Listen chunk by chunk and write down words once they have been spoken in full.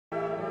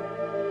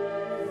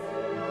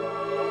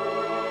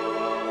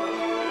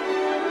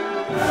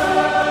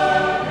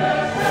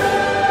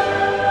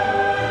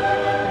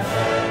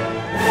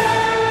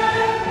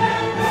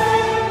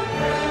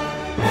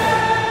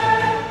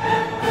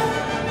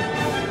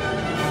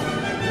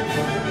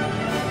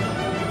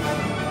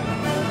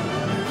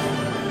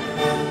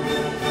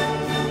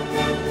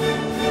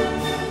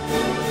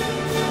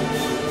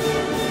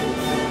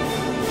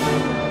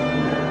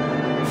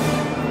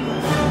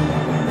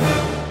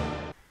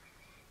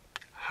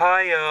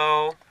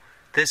Hi-yo,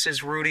 this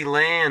is Ruudi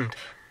Land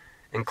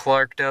and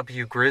Clark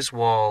W.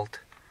 Griswold.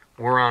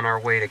 We're on our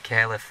way to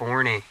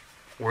California.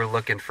 We're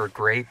looking for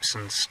grapes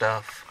and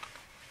stuff.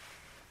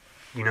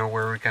 You know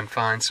where we can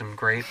find some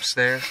grapes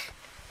there?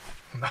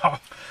 No.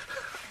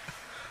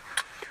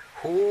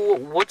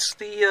 What's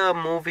the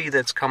movie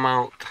that's come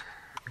out?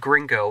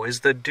 Gringo.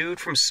 Is the dude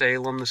from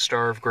Salem the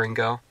star of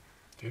Gringo?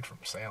 Dude from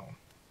Salem.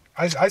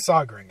 I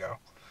saw Gringo.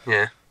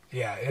 Yeah.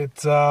 Yeah,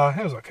 it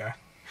was okay.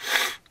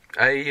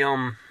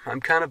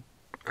 I'm kind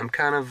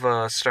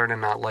of starting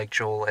to not like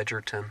Joel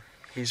Edgerton.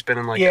 He's been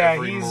in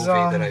every movie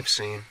that I've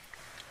seen.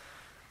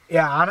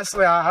 Yeah,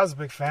 honestly, I was a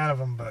big fan of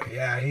him, but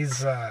yeah,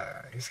 he's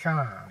kind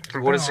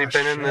of. What has he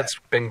been in that's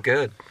been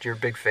good? You're a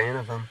big fan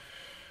of him.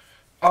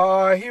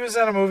 He was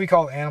in a movie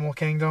called Animal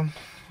Kingdom,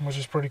 which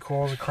is pretty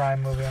cool. It's a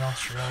crime movie in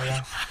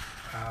Australia.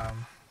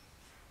 I'm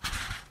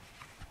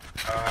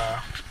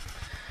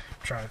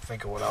trying to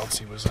think of what else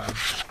he was in.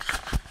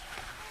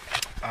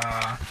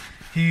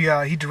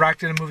 He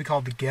directed a movie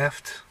called The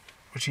Gift,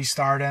 which he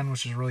starred in,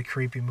 which is a really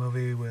creepy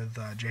movie with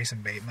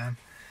Jason Bateman.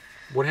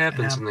 What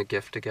happens in The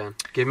Gift again?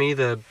 Give me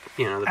the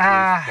brief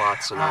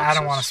plot synopsis. I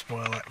don't want to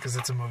spoil it because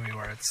it's a movie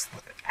where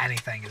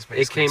anything is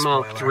basically. It came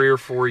out 3 or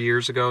 4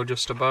 years ago,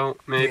 just about,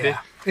 maybe.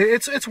 Yeah,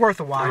 it's worth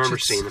a watch. I remember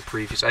seeing the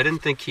previews. I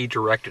didn't think he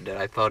directed it.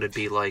 I thought it'd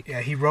be like.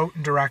 Yeah, he wrote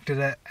and directed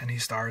it, and he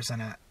stars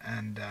in it.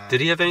 And did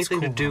he have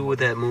anything to do with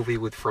that movie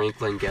with Frank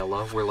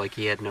Langella, where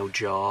he had no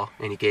jaw,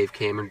 and he gave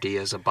Cameron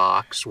Diaz a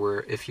box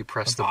where if you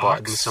press the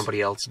button, somebody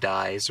else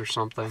dies or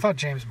something? I thought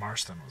James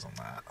Marsden was on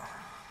that.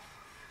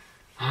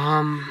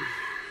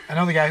 I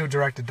know the guy who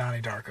directed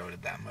Donnie Darko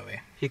did that movie.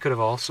 He could have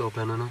also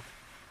been in it.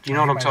 Do you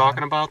know what I'm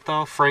talking about,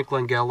 though? Frank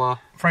Langella.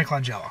 Frank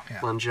Langella,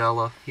 yeah.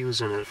 Langella. He was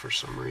in it for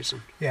some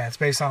reason. Yeah, it's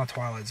based on a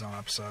Twilight Zone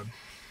episode.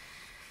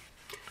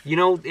 You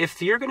know,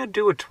 if you're going to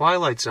do a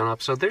Twilight Zone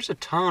episode, there's a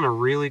ton of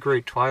really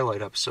great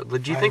Twilight episodes.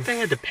 Do you think they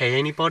had to pay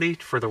anybody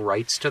for the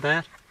rights to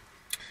that?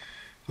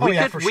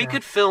 We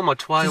could film a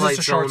Twilight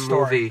Zone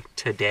movie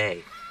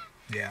today.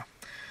 Yeah.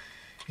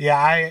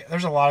 Yeah,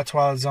 there's a lot of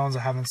Twilight Zones I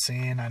haven't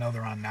seen. I know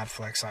they're on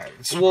Netflix. I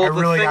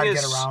really got to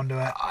get around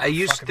to it.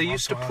 They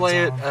used to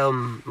play it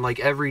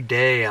every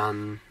day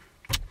on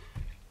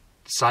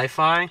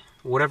Sci-Fi,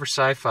 whatever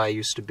Sci-Fi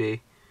used to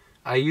be.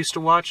 I used to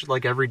watch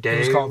it every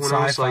day when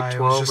I was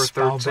 12 or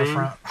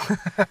 13.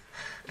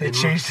 They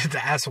changed it to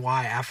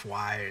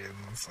SYFY, and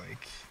it's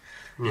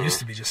it used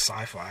to be just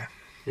Sci-Fi.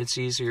 It's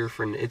easier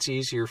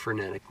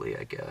phonetically,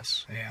 I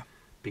guess. Yeah.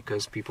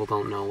 Because people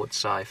don't know what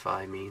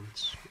sci-fi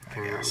means,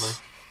 apparently.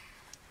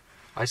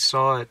 I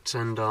saw it,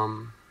 and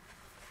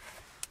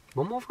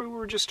what movie we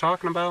were just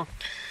talking about?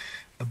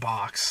 The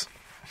Box.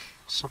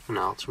 Something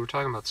else. We were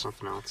talking about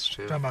something else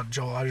too. Talking about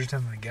Joel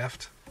Edgerton and The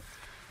Gift.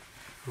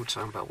 We were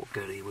talking about what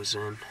good he was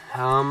in.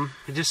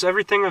 Just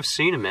everything I've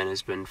seen him in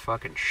has been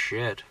fucking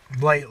shit.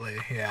 Lately,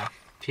 yeah.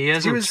 He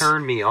hasn't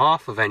turned me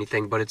off of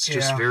anything, but it's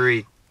just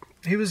very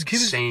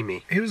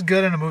samey. He was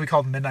good in a movie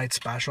called Midnight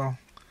Special.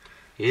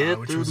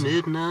 Which was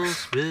Midnight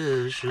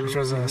Special. Which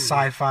was a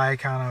sci-fi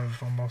kind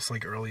of, almost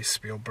like early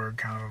Spielberg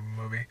kind of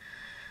movie.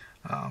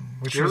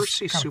 Did you ever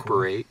see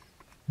Super 8?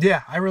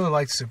 Yeah, I really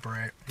liked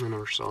Super 8. I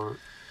never saw it.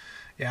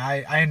 Yeah,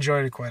 I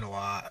enjoyed it quite a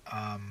lot.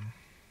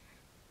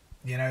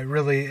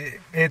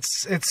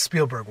 It's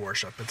Spielberg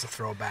worship. It's a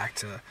throwback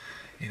to,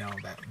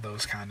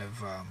 those kind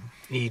of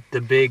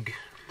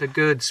the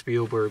good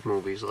Spielberg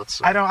movies. Let's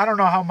say. I don't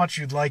know how much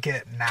you'd like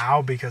it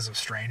now because of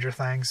Stranger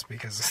Things,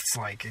 because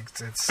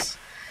it's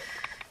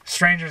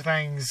Stranger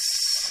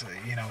Things.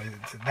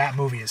 That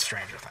movie is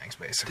Stranger Things,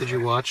 basically. Did you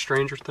watch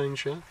Stranger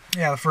Things yet?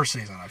 Yeah, the first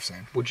season I've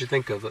seen. What'd you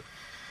think of it?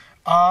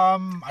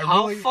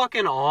 How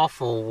fucking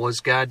awful was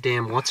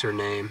goddamn what's her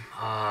name?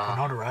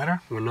 Winona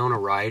Ryder? Winona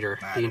Ryder.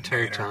 The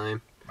entire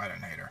time. I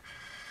didn't hate her.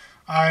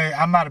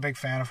 I'm not a big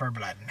fan of her,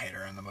 but I didn't hate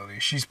her in the movie.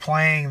 She's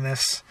playing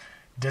this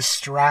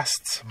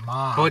distressed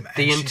mom, but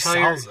she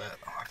sells it.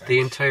 The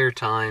entire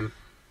time,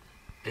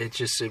 it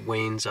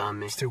wanes on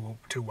me. It's too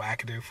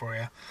wackadoo for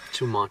you.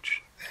 Too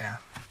much. Yeah,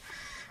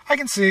 I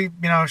can see.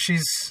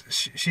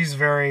 She's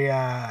very.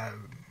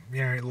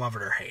 Love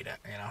it or hate it.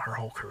 Her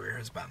whole career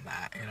has been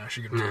that.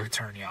 She can really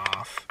turn you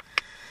off.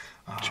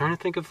 I'm trying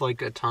to think of a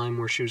time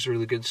where she was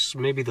really good.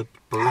 Maybe the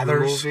Burger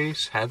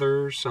movies.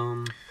 Heathers.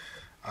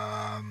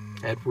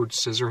 Edward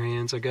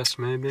Scissorhands, I guess,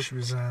 maybe. She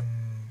was in...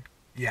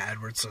 Yeah,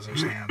 Edward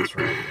Scissorhands,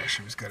 right? Yeah,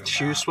 she was good in that.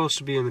 She was supposed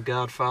to be in The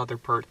Godfather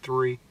Part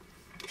 3.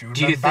 Do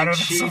you think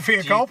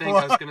Sofia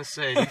Coppola? I was going to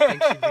say, do you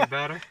think she'd be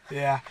better?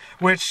 Yeah.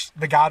 Which,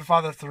 The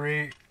Godfather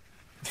 3,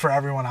 for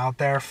everyone out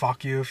there,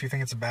 fuck you. If you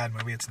think it's a bad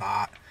movie, it's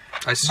not.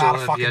 I still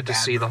have yet to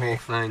see the whole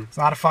thing. It's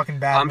not a fucking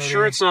bad movie. I'm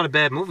sure it's not a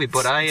bad movie,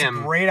 but it's a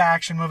great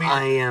action movie.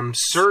 I am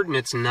certain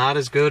it's not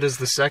as good as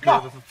the second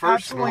or the first one.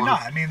 Absolutely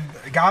not. I mean,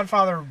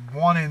 Godfather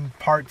 1 and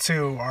Part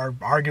 2 are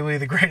arguably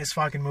the greatest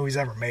fucking movies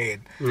ever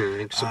made.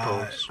 I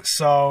suppose.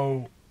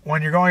 So,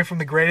 when you're going from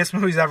the greatest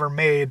movies ever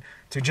made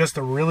to just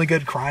a really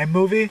good crime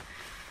movie,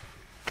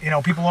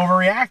 people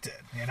overreacted,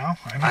 I mean,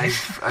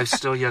 I've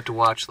still yet to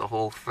watch the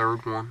whole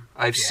third one.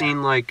 I've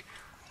seen,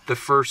 the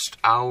first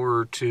hour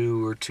or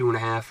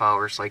 2.5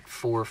 hours, like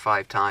 4 or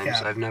 5 times.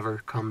 Yeah. I've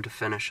never come to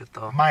finish it,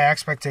 though. My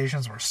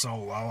expectations were so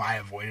low, I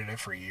avoided it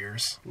for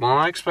years. Well,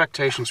 my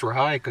expectations were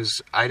high,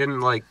 because I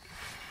didn't, like...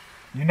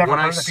 You never When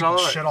I heard that people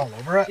saw it- shit all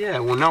over it? Yeah,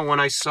 well, no, when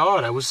I saw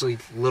it, I was like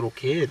a little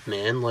kid,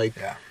 man. Like,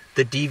 Yeah.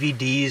 the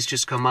DVDs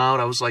just come out.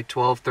 I was like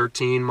 12,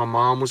 13. My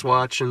mom was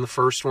watching the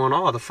first one.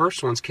 Oh, the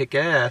first one's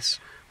kick-ass.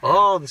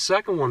 Oh, the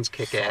second one's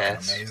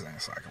kick-ass. Fucking amazing,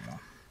 the second one.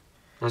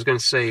 I was going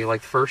to say, you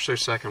like the first or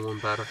second one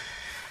better?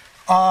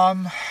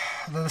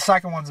 The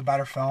second one's a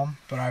better film,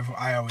 but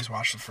I always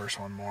watch the first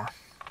one more.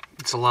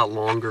 It's a lot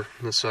longer.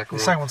 The second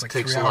one's like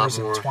takes 3 a lot hours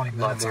more, and 20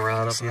 minutes. lot more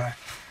out of you.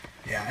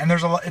 Yeah, and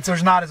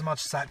there's not as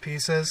much set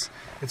pieces.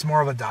 It's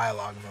more of a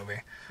dialogue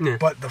movie. Yeah.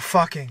 But the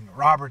fucking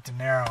Robert De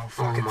Niro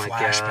fucking my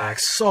flashback, God.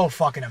 so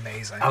fucking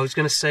amazing. I was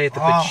going to say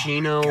the Oh,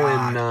 Pacino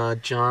God.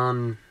 and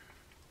John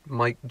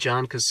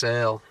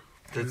Cazale.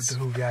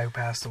 The guy who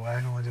passed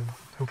away,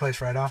 who plays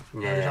Fredo.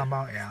 What are you talking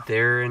about? Yeah.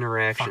 Their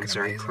interactions Fucking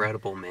are amazing.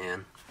 incredible,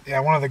 man. Yeah,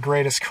 one of the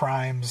greatest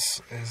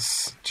crimes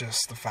is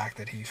just the fact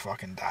that he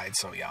fucking died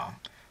so young.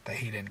 That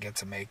he didn't get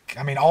to make...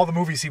 I mean, all the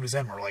movies he was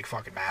in were like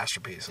fucking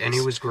masterpieces. And he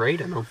was great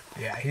in them.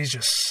 Yeah, he's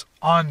just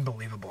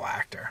unbelievable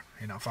actor.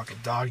 You know, fucking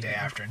Dog Day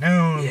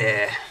Afternoon.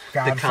 Yeah.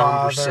 Godfather, The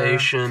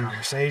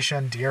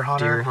Conversation. Deer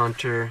Hunter. Deer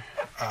Hunter.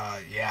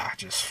 Yeah,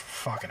 just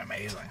fucking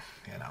amazing.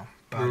 You know,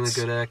 Really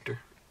good actor.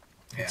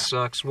 Yeah. It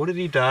sucks. What did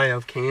he die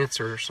of?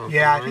 Cancer or something?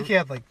 Yeah, I right? think he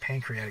had like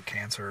pancreatic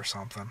cancer or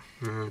something.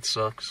 It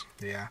sucks.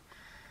 Yeah.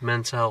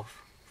 Men's health.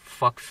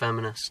 Fuck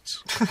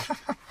feminists.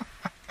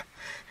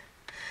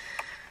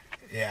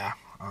 Yeah.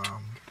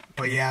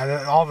 But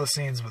yeah, all the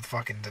scenes with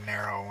fucking De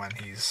Niro when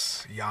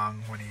he's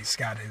young, when he's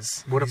got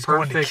his... What a he's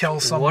going to kill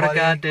somebody. What a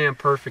goddamn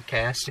perfect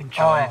casting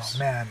Oh, choice.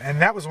 man.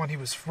 And that was when he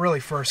was really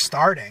first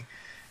starting.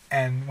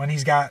 And when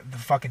he's got the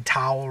fucking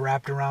towel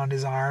wrapped around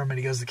his arm and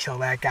he goes to kill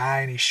that guy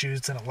and he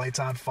shoots and it lights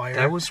on fire.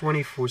 That was when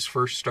he was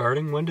first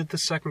starting. When did the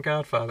second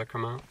Godfather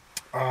come out?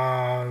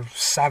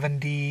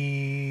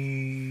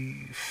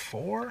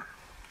 74?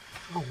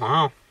 Oh,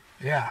 wow.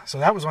 Yeah, so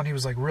that was when he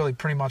was like really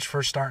pretty much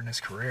first starting his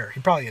career. He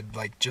probably had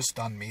like just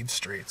done Mean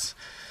Streets.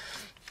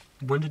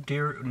 When did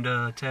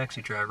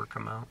Taxi Driver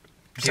come out?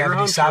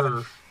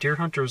 77. Deer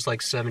Hunter was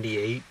like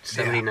 78,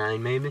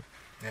 79 maybe.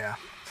 Yeah,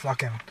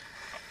 fucking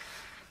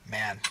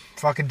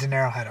De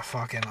Niro had a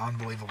fucking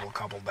unbelievable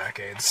couple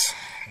decades.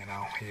 You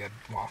know, he had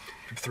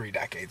 3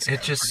 decades.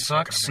 It just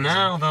sucks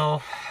now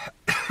though.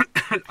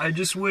 I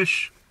just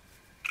wish.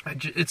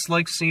 It's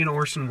like seeing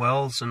Orson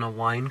Welles in a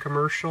wine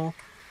commercial.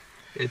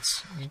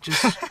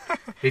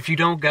 If you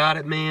don't got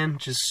it, man,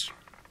 you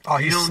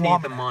don't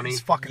need the money.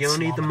 You don't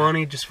need the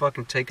money. Just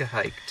fucking take a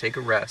hike, take a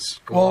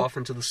rest, go off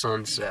into the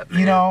sunset. Man.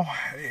 You know,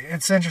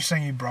 it's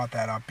interesting you brought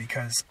that up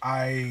because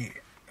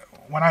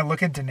when I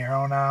look at De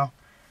Niro now,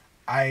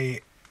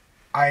 I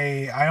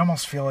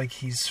almost feel like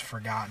he's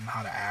forgotten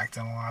how to act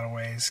in a lot of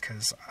ways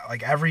because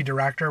like every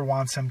director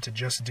wants him to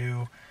just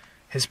do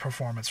his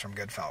performance from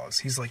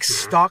Goodfellas. He's like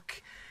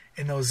stuck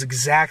in those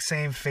exact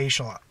same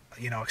facial,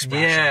 expressions.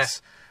 Yeah.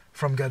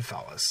 From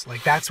Goodfellas.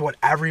 Like, that's what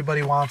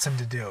everybody wants him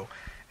to do.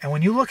 And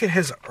when you look at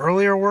his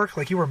earlier work,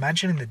 like you were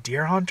mentioning the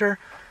Deer Hunter,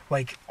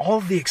 like, all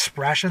of the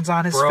expressions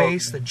on his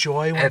face, the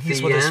joy when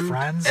he's with his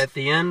friends. At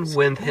the end,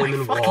 with him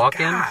and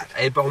Walken,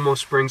 it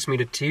almost brings me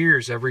to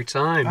tears every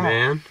time,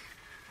 man.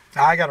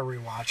 I gotta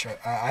rewatch it.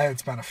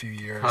 It's been a few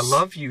years. I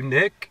love you,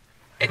 Nick.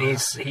 And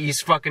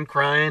he's fucking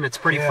crying. It's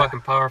pretty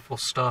fucking powerful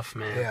stuff,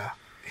 man. Yeah.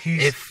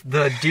 If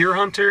the Deer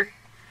Hunter...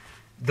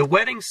 The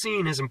wedding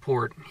scene is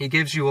important. He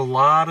gives you a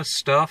lot of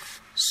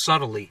stuff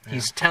subtly. Yeah.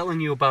 He's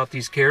telling you about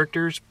these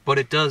characters, but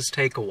it does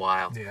take a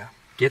while. Yeah.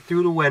 Get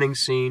through the wedding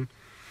scene.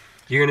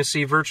 You're going to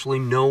see virtually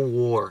no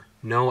war,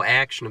 no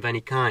action of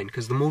any kind,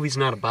 because the movie's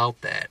not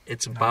about that.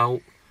 It's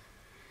about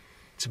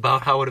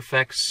how it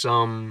affects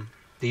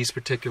these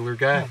particular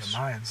guys. The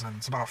minds, and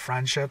it's about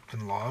friendship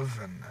and love,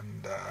 and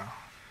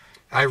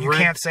you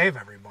can't save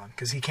everyone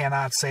because he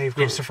cannot save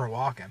Christopher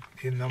Walken,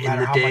 no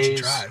matter how much he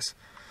tries.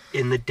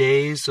 In the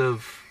days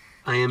of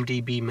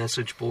IMDb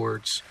message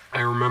boards, I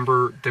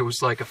remember there was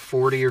like a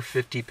 40 or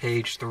 50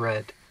 page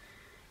thread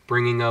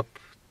bringing up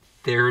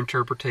their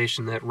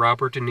interpretation that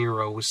Robert De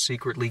Niro was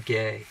secretly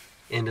gay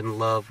and in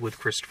love with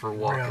Christopher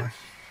Walken.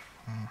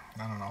 Really?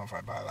 I don't know if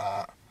I buy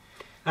that.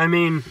 I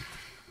mean,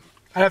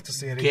 I'd have to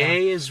see it again.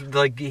 Gay is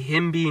like,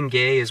 him being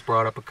gay is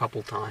brought up a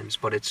couple times,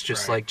 but it's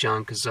just like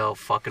John Cazale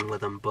fucking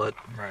with him, but...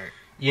 Right.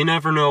 You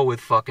never know with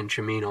fucking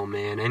Cimino,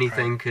 man.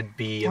 Anything could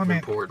be of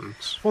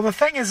importance. Well, the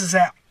thing is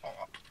that,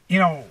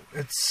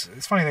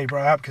 it's funny that you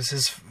brought it up because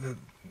the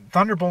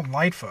Thunderbolt and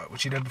Lightfoot,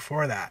 which he did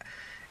before that,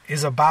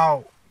 is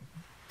about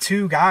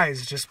 2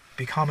 guys just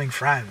becoming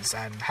friends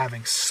and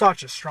having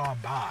such a strong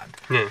bond.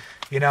 Yeah.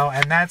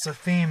 And that's a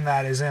theme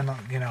that is in,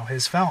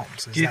 his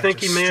films. Do you think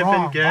he may have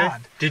been gay?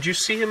 Bond. Did you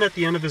see him at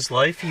the end of his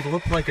life? He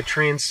looked like a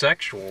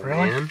transsexual,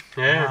 man.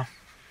 Yeah.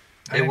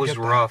 It was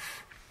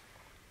rough.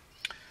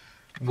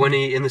 When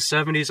in the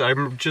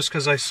 70s, just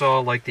because I saw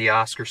like the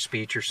Oscar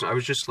speech or something, I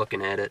was just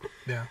looking at it.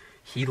 Yeah.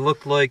 He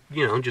looked like,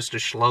 just a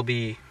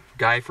schlubby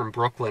guy from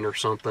Brooklyn or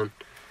something.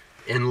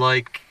 And,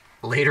 like,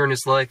 later in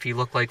his life, he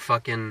looked like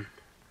fucking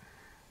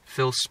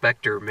Phil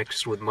Spector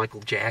mixed with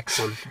Michael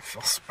Jackson.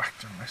 Phil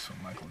Spector mixed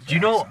with Michael Jackson. Do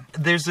you know,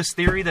 there's this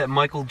theory that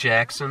Michael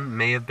Jackson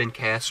may have been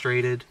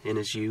castrated in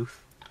his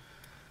youth.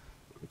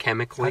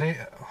 Chemically.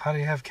 How do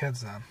you have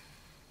kids then?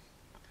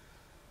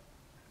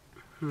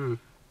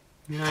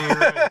 Yeah, you're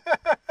right.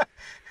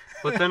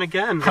 But then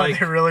again, Are like...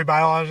 they really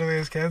biologically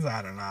his kids?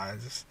 I don't know. I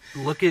just...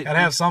 Look at... Gotta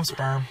have some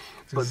sperm.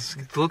 But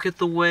look at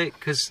the way...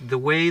 Because the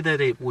way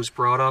that it was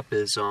brought up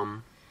is,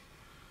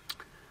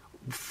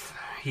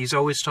 he's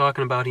always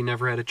talking about he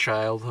never had a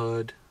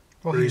childhood.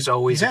 Well, he's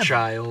always a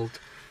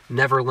child.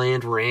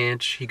 Neverland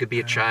Ranch. He could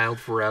be a child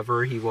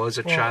forever. He was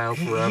a child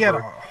forever. He had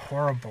a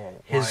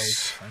horrible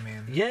life. I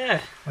mean... Yeah.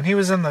 When he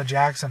was in the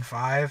Jackson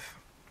 5,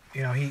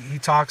 you know, he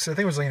talks... I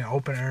think it was like an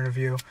open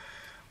interview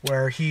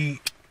where he...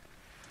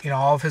 You know,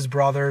 all of his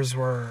brothers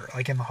were,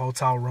 like, in the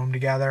hotel room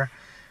together,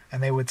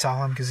 and they would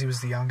tell him, because he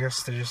was the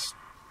youngest, to just,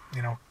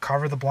 you know,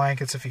 cover the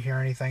blankets if you hear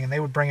anything, and they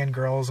would bring in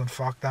girls and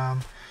fuck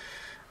them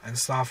and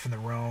stuff in the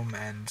room,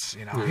 and,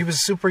 you know, he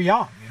was super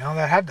young, you know,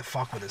 that had to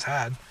fuck with his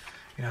head.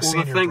 You know,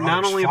 well, the thing,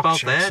 not only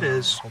about that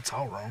is...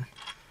 hotel room.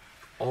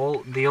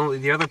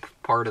 The other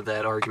part of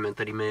that argument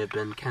that he may have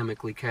been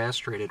chemically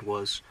castrated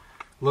was,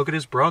 look at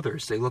his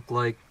brothers. They look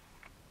like,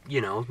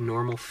 you know,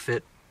 normal,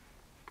 fit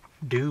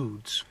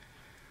dudes.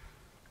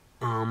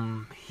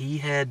 He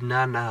had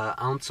not an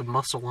ounce of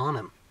muscle on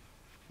him.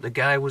 The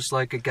guy was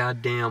like a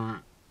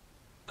goddamn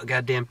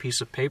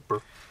piece of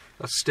paper.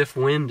 A stiff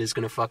wind is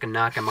gonna fucking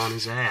knock him on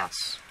his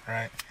ass.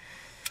 Right.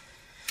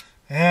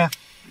 Yeah.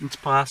 It's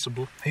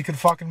possible. He could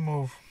fucking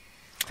move.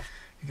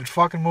 He could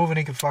fucking move and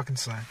he could fucking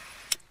sing.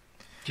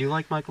 Do you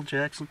like Michael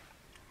Jackson?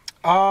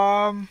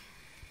 Yeah,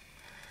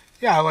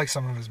 I like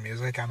some of his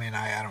music. I mean,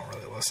 I don't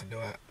really listen to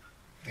it,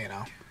 you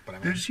know. But I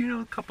mean, there's, you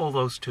know, a couple of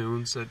those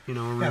tunes that, you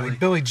know, are really... like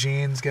Billie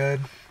Jean's good,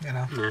 you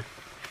know. Yeah.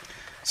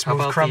 Smooth How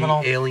about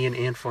Criminal. the Alien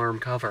Ant Farm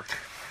cover?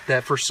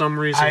 That, for some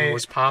reason,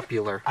 was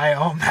popular. I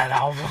own that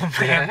album.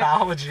 The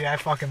Anthology. I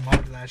fucking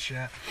loved that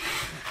shit.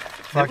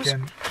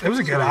 It was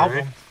a good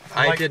album.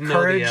 I didn't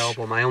know the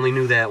album. I only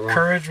knew that one.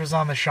 Courage was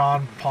on the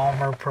Sean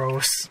Palmer Pro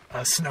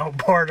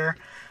Snowboarder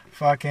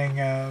fucking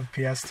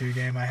PS2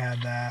 game. I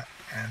had that.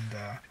 And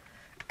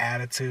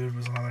Attitude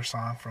was another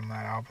song from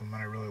that album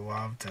that I really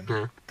loved.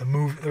 And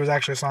there was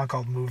actually a song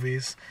called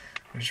Movies,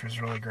 which was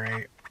really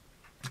great.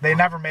 They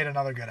never made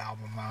another good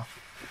album, though.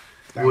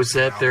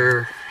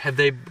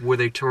 Were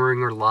they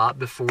touring a lot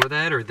before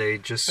that, or they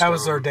just... That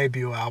was their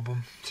debut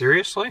album.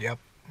 Seriously? Yep.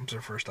 It was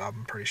their first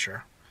album, pretty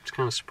sure. It's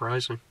kind of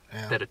surprising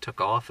that it took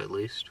off, at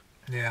least.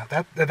 Yeah,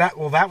 that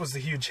was the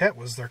huge hit,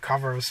 was their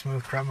cover of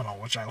Smooth Criminal,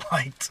 which I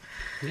liked.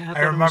 Yeah,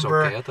 I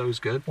remember I thought it was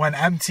good. When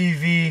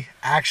MTV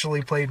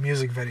actually played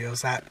music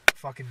videos, that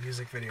fucking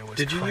music video was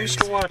Did you crazy. used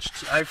to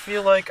watch... I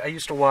feel like I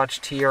used to watch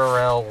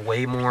TRL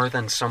way more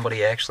than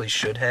somebody actually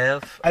should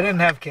have. I didn't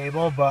have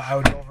cable, but I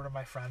would go over to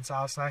my friend's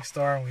house next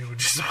door, and we would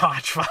just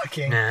watch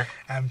fucking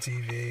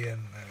MTV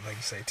and, like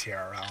you say,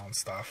 TRL and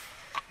stuff.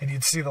 And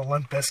you'd see the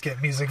Limp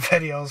Bizkit music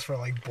videos for,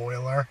 like,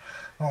 Boiler,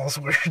 all this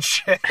weird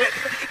shit.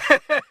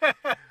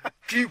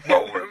 Keep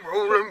rolling.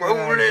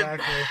 Yeah,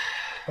 exactly.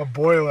 But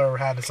Boiler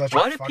had such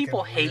Why do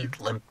people hate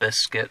Limp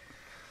Bizkit?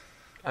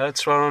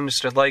 That's what I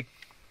understood. Like,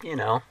 you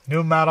know.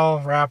 New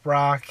metal, rap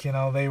rock, you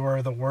know, they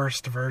were the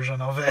worst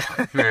version of it.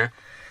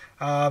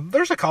 Yeah.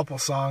 There's a couple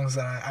songs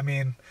that, I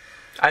mean...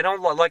 I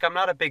don't like. I'm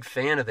not a big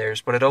fan of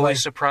theirs, but it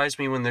always surprised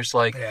me when there's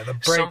like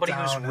somebody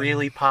who's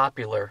really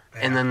popular,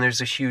 and then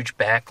there's a huge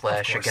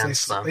backlash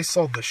against them. They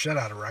sold the shit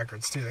out of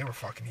records too. They were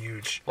fucking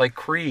huge. Like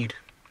Creed.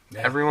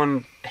 Yeah.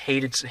 Everyone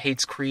hates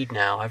Creed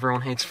now.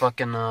 Everyone hates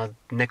fucking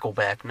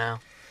Nickelback now.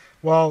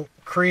 Well,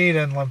 Creed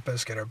and Limp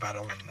Bizkit are better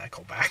than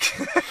Nickelback.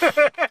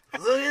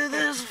 Look at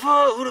this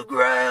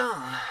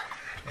photograph.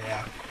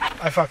 Yeah,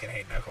 I fucking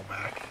hate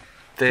Nickelback.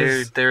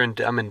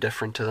 I'm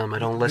indifferent to them. I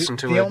don't listen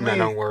to it, and I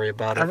don't worry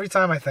about it. Every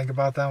time I think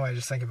about them, I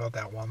just think about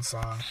that one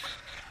song.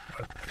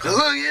 Look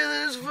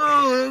at this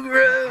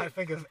photograph. I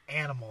think of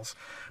Animals.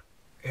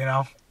 You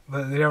know?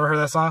 Did you ever hear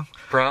that song?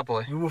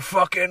 Probably. We were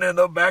fucking in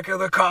the back of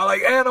the car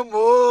like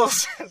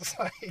animals. It's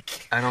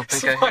like... I don't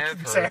think I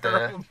have heard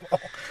that.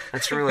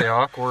 That's really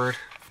awkward.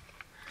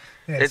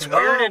 Yeah, it's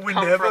weird. We're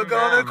never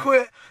gonna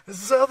quit. There's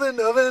something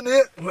of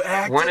it. We're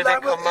acting when did like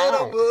it come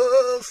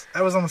animals.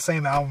 That was on the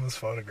same album as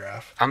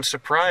Photograph. I'm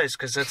surprised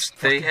because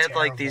they had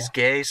like these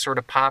gay sort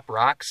of pop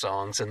rock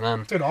songs, and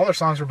then dude, all their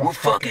songs were about we're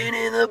fucking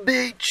in the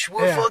beach.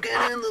 We're fucking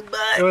in the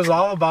back. It was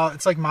all about.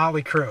 It's like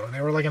Motley Crue.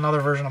 They were like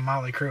another version of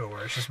Motley Crue,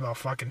 where it's just about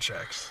fucking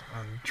chicks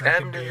and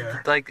drinking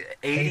beer. Like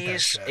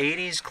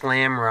 80s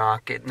glam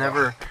rock. It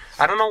never.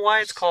 I don't know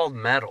why it's called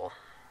metal.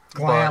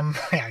 Glam,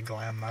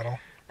 glam metal.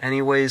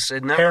 Anyways,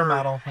 it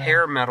never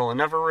hair metal. It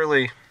never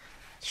really.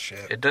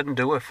 Shit. It doesn't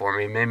do it for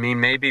me. I mean,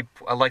 maybe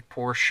I like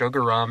Pour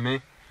Sugar on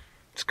Me.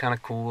 It's kind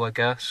of cool, I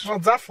guess. Well,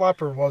 Def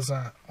Leppard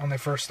wasn't, when they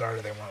first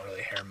started, they weren't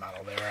really hair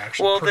metal. They were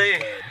actually pretty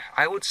good.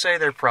 I would say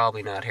they're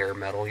probably not hair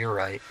metal. You're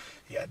right.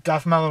 Yeah,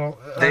 death metal.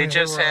 They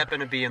just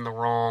happen to be in the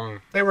wrong.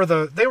 They were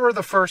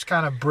the first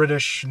kind of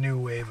British new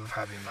wave of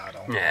heavy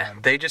metal. Yeah,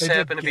 they just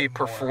happen to be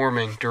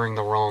performing during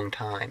the wrong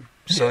time,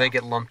 so they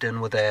get lumped in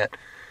with that.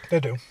 They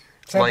do.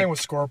 Same thing with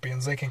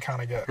Scorpions. They can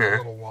kind of get a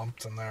little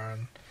lumped in there.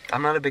 And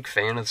I'm not a big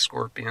fan of the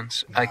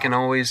Scorpions. No. I can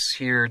always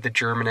hear the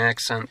German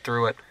accent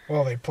through it.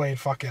 Well, they played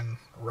fucking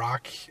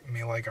Rock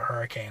Me Like a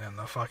Hurricane in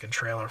the fucking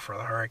trailer for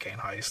the Hurricane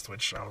Heist,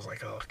 which I was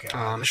like, oh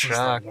god, this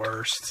shocked. Is the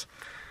worst.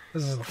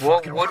 This is the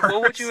fucking worst.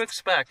 What would you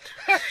expect?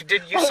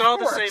 You saw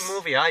the same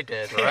movie I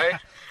did, right?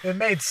 It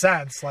made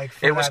sense. Like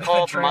it was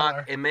called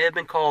Mach. It may have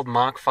been called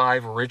Mach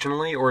 5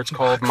 originally, or it's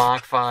called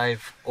Mach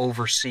 5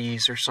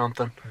 Overseas or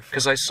something.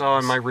 Because I saw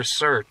in my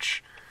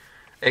research.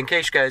 In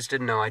case you guys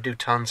didn't know, I do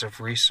tons of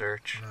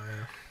research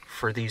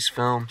for these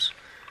films.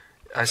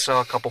 I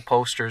saw a couple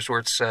posters where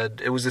it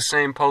said, it was the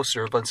same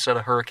poster, but instead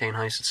of Hurricane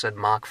Heist, it said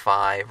Mach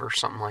 5 or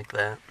something like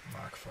that.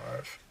 Mach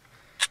 5.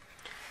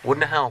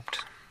 Wouldn't have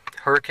helped.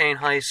 Hurricane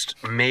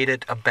Heist made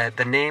it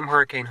the name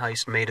Hurricane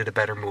Heist made it a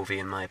better movie,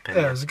 in my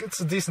opinion. Yeah, it's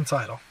a decent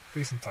title.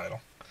 Decent title.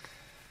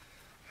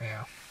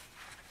 Yeah.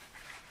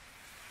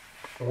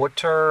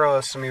 What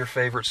are some of your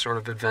favorite sort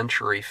of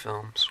adventure-y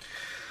films?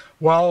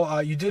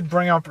 Well, you did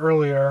bring up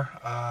earlier,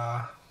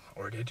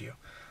 or did you?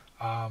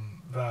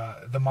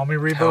 The Mummy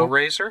reboot.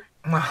 Hellraiser?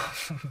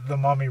 The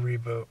Mummy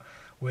reboot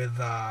with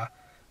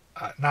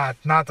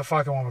not the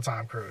fucking one with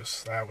Tom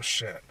Cruise. That was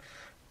shit.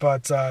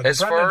 But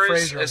as far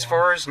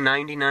as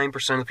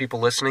 99% of the people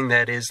listening,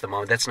 that is the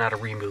Mummy. That's not a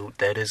reboot.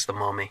 That is the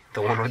Mummy,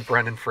 the one with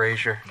Brendan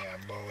Fraser. Yeah,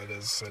 well, it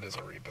is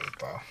a reboot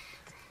though.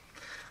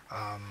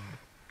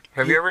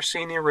 Have you ever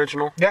seen the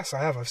original? Yes, I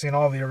have. I've seen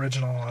all the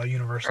original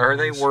Universal. Are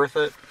they worth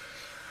it?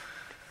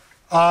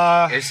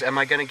 Am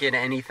I going to get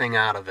anything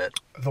out of it?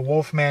 The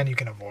Wolfman you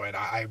can avoid.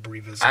 I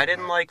revisited. I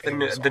didn't like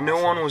the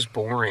new one. Was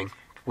boring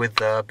with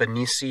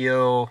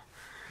Benicio.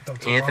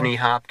 Anthony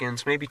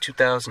Hopkins, maybe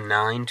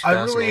 2009,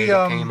 2008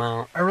 it came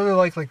out. I really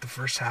like the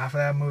first half of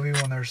that movie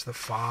when there's the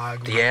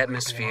fog. The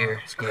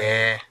atmosphere,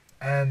 yeah.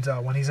 And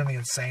when he's in the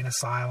insane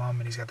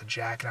asylum and he's got the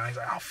jacket on, he's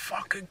like, I'll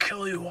fucking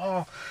kill you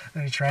all.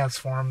 And he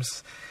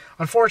transforms.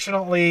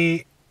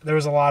 Unfortunately, there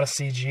was a lot of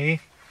CG.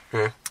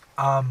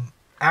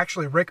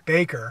 Actually, Rick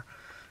Baker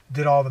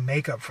did all the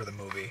makeup for the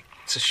movie.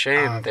 It's a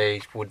shame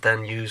they would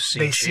then use CG.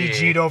 They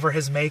CG'd over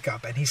his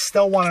makeup, and he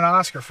still won an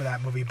Oscar for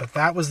that movie, but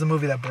that was the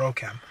movie that broke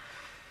him.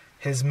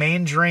 His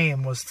main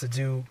dream was to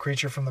do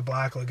Creature from the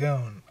Black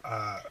Lagoon.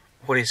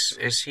 What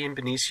is he and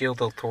Benicio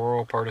del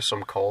Toro part of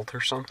some cult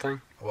or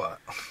something? What?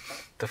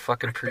 The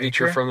fucking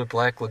Creature from the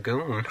Black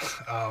Lagoon.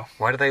 Oh.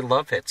 Why do they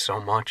love it so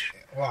much?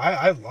 Well,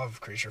 I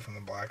love Creature from the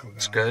Black Lagoon.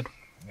 It's good.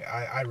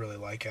 Yeah, I really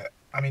like it.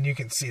 I mean, you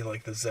can see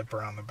the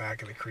zipper on the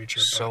back of the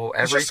creature. So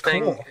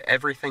cool.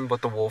 Everything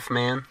but the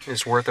Wolfman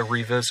is worth a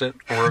revisit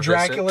or a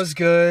Dracula's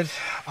good.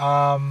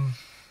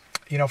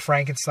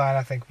 Frankenstein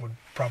I think would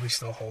probably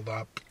still hold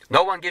up.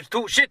 No one gives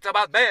two shits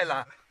about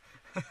Bela.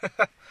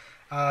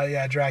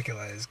 Yeah,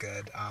 Dracula is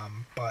good.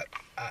 But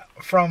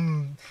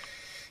from,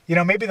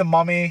 maybe the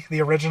Mummy,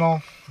 the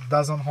original,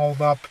 doesn't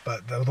hold up,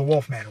 but the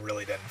Wolfman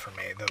really didn't for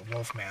me. The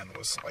Wolfman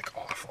was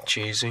awful.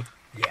 Cheesy.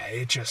 Yeah,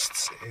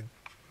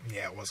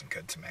 it wasn't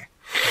good to me.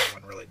 That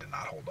one really did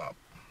not hold up.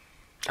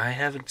 I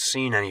haven't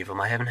seen any of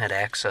them. I haven't had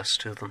access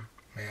to them.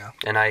 Yeah.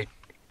 And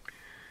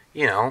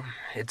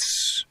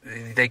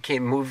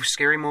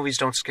scary movies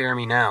don't scare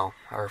me now.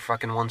 Are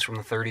fucking ones from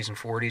the 30s and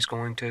 40s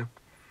going to?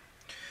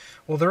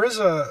 Well, there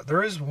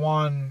is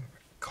one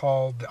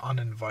called The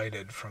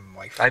Uninvited from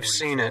 44. I've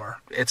seen it.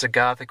 It's a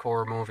gothic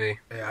horror movie.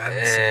 Yeah, I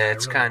haven't seen it.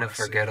 It's kind of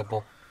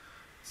forgettable.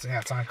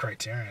 It's on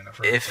Criterion. I've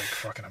heard it's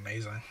fucking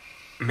amazing.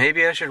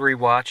 Maybe I should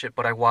rewatch it,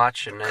 but I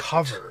watched it. The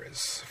cover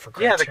is for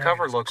Criterion. Yeah, the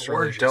cover looks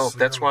really dope.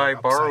 That's why I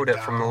borrowed it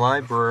from the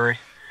library.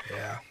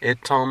 Yeah.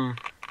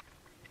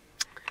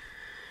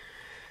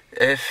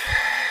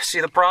 See,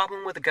 the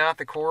problem with a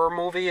gothic horror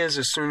movie is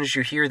as soon as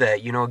you hear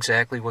that, you know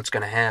exactly what's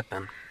going to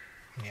happen.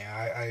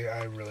 Yeah,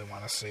 I really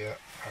want to see it.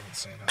 I haven't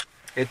seen it.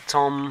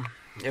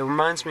 It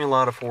reminds me a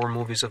lot of horror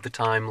movies of the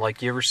time.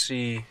 Like, you ever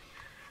see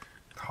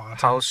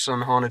House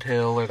on Haunted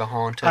Hill or The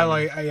Haunting? I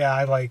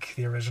like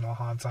the original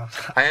Haunting.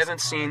 I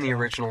haven't seen the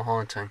original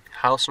Haunting.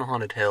 House on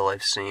Haunted Hill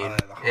I've seen.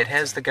 It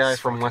has the guy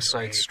from West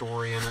Side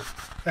Story in it.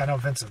 I know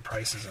Vincent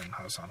Price is in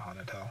House on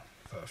Haunted Hill,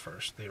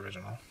 the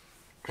original.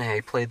 Yeah,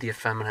 he played the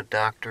effeminate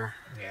doctor.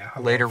 Yeah.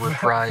 Later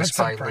reprised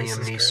by Liam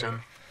Neeson.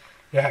 Great.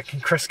 Yeah,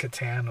 Chris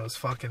Kattan was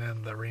fucking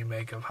in the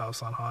remake of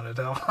House on Haunted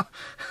Hill.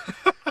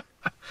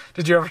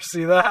 Did you ever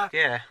see that?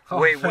 Yeah.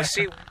 Wait, was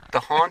he The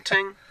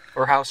Haunting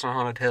or House on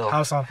Haunted Hill?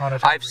 House on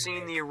Haunted Hill. I've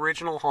seen the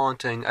original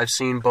Haunting. I've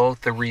seen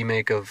both the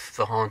remake of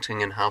The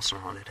Haunting and House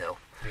on Haunted Hill.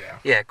 Yeah.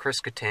 Yeah, Chris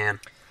Kattan.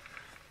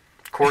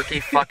 Corky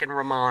fucking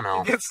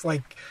Romano. It's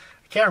I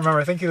can't remember.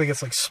 I think he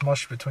gets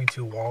smushed between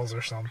two walls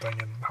or something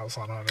in House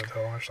on Haunted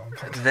Hill or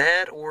something.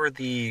 That or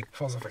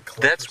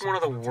that's one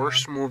of the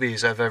worst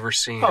movies I've ever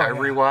seen. I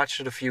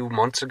rewatched it a few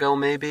months ago,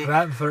 maybe.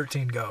 That and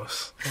 13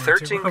 Ghosts.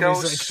 13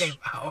 Ghosts.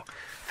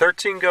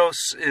 13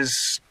 Ghosts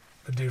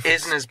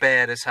isn't as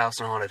bad as House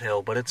on Haunted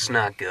Hill, but it's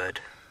not good.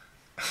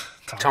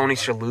 Tony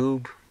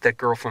Shalhoub, that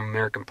girl from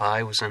American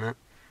Pie, was in it.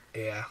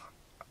 Yeah.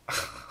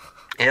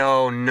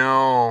 Oh,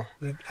 no.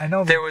 I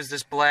know there was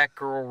this black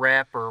girl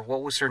rapper.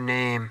 What was her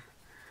name?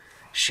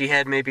 She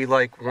had maybe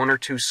like 1 or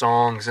 2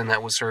 songs, and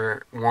that was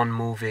her one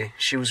movie.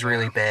 She was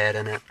really bad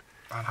in it.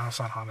 On House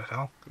on Haunted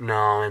Hill?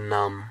 No, in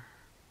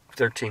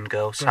 13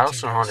 Ghosts.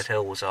 House on Haunted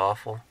Hill was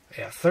awful.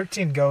 Yeah,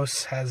 13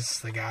 Ghosts has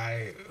the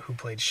guy who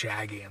played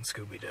Shaggy in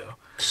Scooby-Doo.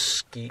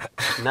 Skeet.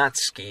 Not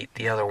Skeet,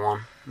 the other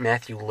one.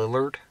 Matthew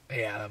Lillard.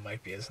 Yeah, that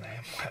might be his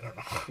name. I don't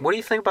know. What do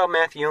you think about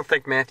Matthew? You don't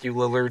think Matthew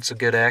Lillard's a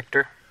good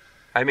actor?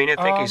 I mean, I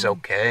think he's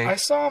okay. I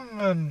saw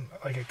him in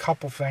like a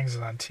couple things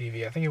on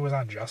TV. I think he was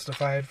on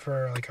Justified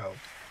for like a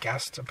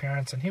guest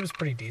appearance, and he was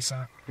pretty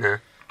decent. Yeah.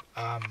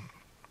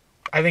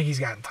 I think he's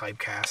gotten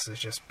typecast as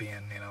just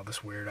being, this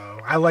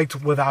weirdo. I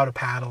liked Without a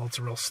Paddle. It's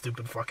a real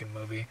stupid fucking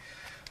movie,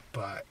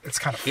 but it's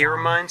kind of fun. He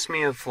reminds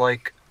me of Norman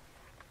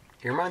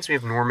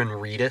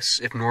Reedus,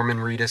 if Norman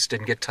Reedus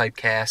didn't get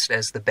typecast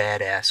as the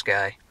badass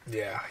guy.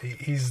 Yeah,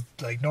 he's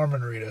like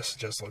Norman Reedus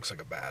just looks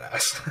like a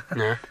badass.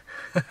 Yeah.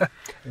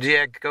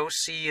 Yeah, go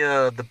see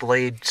the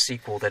Blade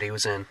sequel that he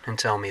was in and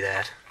tell me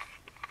that.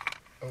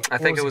 I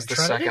think it was the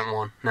second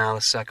one. No,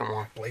 the second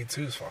one. Blade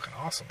 2 is fucking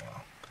awesome,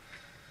 though.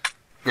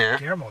 Yeah.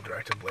 Guillermo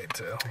directed Blade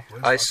 2.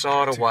 I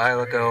saw it a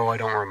while ago. I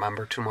don't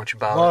remember too much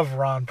about Love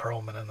Ron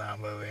Perlman in that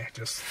movie.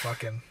 Just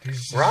fucking...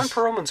 Ron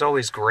Perlman's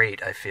always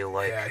great, I feel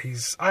like. Yeah,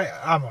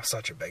 I'm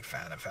such a big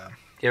fan of him.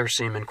 You ever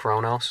see him in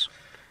Kronos?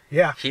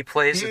 Yeah. He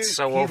plays it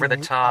so over the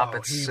top.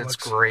 It's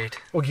great.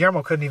 Well,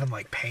 Guillermo couldn't even,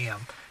 pay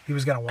him. He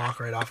was going to walk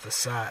right off the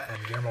set,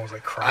 and Guillermo was,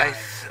 crying.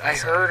 I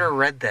heard or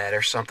read that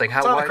or something.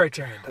 It's on the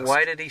Criterion Disc.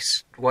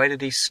 Why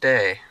did he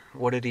stay?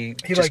 What did he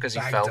just because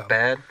he felt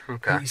bad?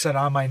 Okay. He said,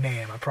 on my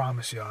name, I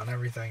promise you, on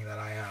everything that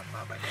I am,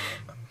 on my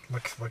name. And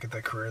look at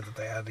the career that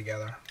they had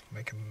together,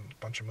 making a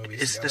bunch of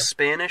movies Is together. the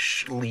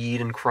Spanish lead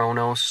in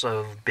Kronos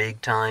a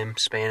big-time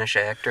Spanish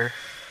actor?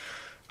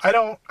 I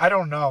don't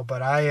know,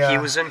 but he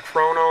was in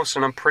Kronos,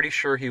 and I'm pretty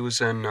sure he was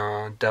in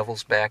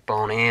Devil's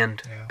Backbone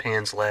and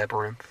Pan's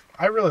Labyrinth.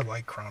 I really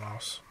like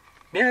Kronos.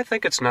 Yeah, I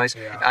think it's nice.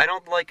 Yeah. I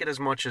don't like it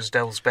as much as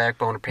Devil's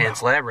Backbone or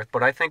Pan's Labyrinth,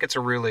 but I think it's a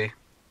really,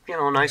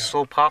 nice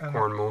little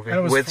popcorn movie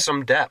with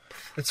some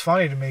depth. It's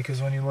funny to me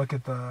because when you look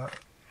at the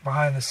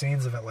behind the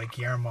scenes of it,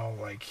 Guillermo,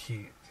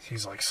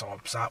 he's so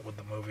upset with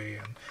the movie,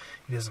 and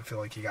he doesn't feel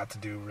like he got to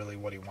do really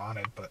what he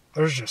wanted. But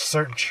there's just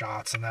certain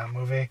shots in that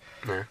movie,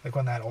 like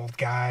when that old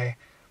guy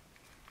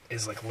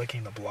is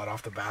licking the blood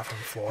off the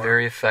bathroom floor.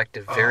 Very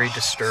effective, very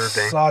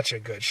disturbing. Such a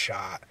good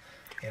shot.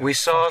 We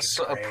saw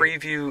a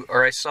preview,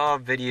 or I saw a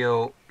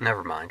video.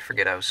 Never mind,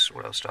 forget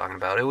what I was talking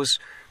about. It was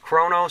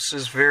Kronos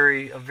is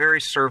a very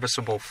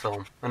serviceable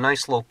film, a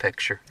nice little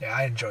picture. Yeah,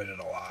 I enjoyed it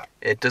a lot.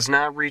 It does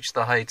not reach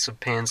the heights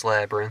of Pan's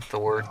Labyrinth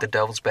or The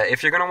Devil's Back.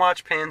 If you're gonna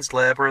watch Pan's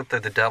Labyrinth or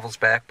The Devil's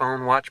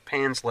Backbone, watch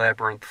Pan's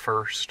Labyrinth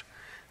first.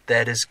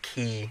 That is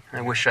key.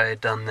 I wish I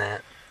had done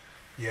that.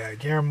 Yeah,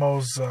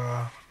 Guillermo's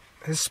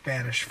his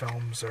Spanish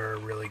films are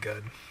really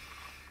good.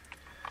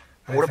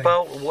 What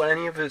about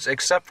any of his,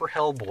 except for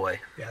Hellboy?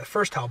 Yeah, the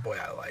first Hellboy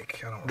I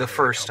like. I don't the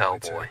first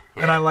Hellboy.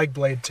 Yeah. And I like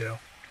Blade 2.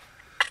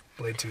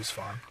 Blade 2's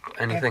fun.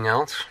 Anything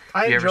else?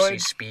 Did you ever see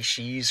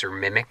Species or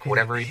Mimic,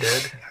 whatever he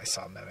did? I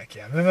saw Mimic,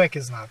 yeah. Mimic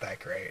is not that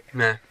great.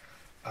 Nah.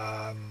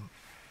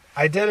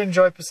 I did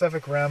enjoy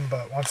Pacific Rim,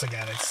 but once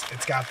again,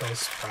 it's got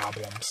those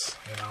problems,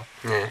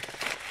 Yeah.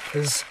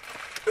 His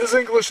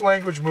English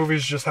language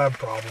movies just have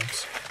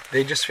problems.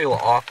 They just feel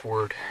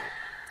awkward.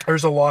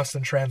 There's a lost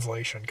in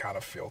translation kind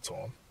of feel to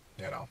them,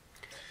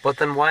 But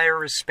then why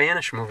are his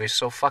Spanish movies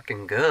so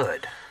fucking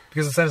good?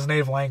 Because it's in his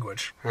native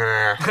language. You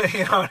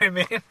know what I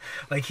mean?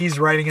 He's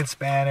writing in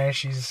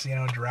Spanish, he's,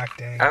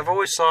 directing. I've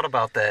always thought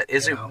about that.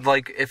 Is it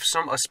if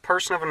a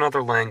person of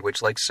another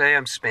language, say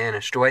I'm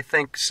Spanish, do I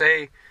think,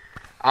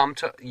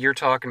 you're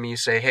talking to me, you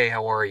say, hey,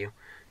 how are you?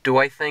 Do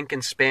I think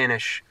in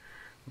Spanish,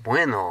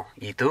 bueno,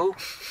 ¿y tú?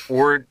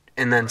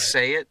 And then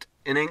say it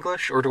in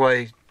English? Or do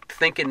I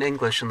think in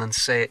English and then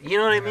say it? You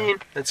know what I mean?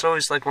 It's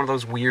always one of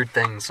those weird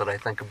things that I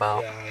think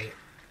about. Yeah,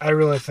 I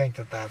really think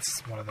that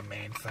that's one of the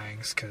main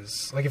things,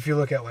 because if you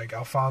look at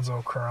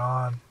Alfonso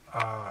Cuarón,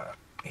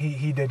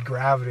 he did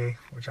Gravity,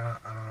 which I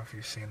don't know if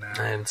you've seen that.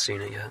 I haven't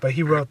seen it yet. But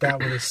he wrote that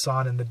with his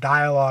son, and the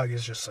dialogue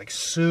is just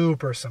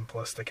super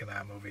simplistic in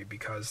that movie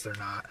because they're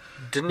not.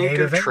 Didn't he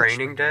do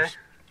Training Day?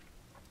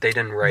 They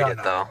didn't write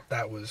it though.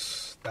 That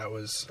was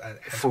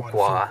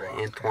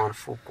Antoine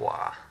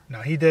Fuqua.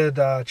 No, he did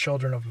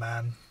Children of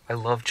Men. I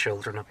love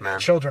Children of Men.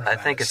 Children of Men.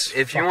 I think it's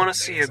if you want to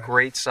see a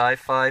great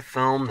sci-fi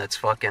film that's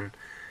fucking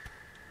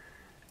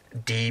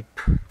deep,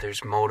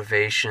 there's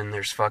motivation,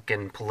 there's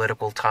fucking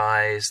political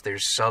ties,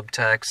 there's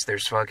subtext,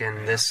 there's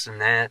fucking this and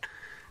that.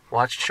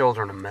 Watch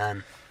Children of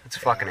Men. It's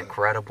fucking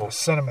incredible. The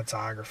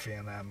cinematography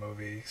in that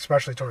movie,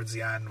 especially towards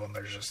the end when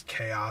there's just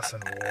chaos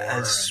and war.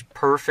 As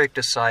perfect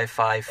a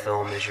sci-fi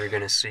film as you're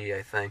gonna see,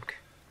 I think.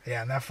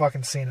 Yeah, and that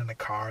fucking scene in the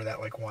car, that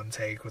one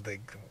take with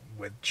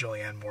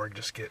Julianne Moore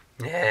just getting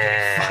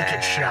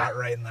fucking shot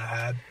right in the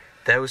head.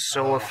 That was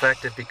so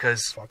effective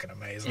because fucking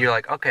amazing. You're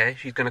like, okay,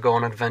 she's gonna go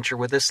on an adventure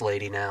with this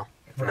lady now.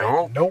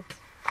 Right. Nope.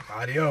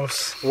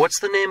 Adios. What's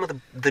the name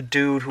of the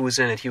dude who was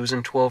in it? He was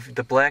in 12...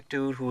 The black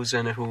dude who was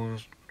in it, who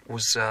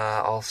was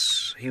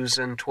also... He was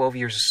in 12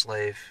 Years a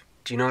Slave.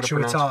 Do you know how to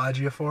pronounce it?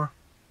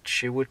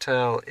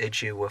 Chiwetel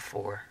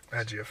Ejiofor.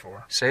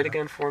 Ejiofor. Say it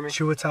again for me.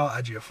 Chiwetel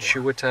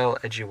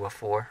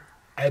Ejiofor.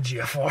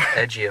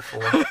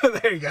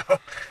 Ejiofor. There you go.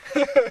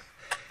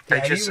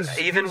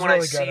 Even when I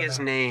see his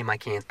name, I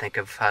can't think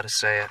of how to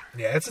say it.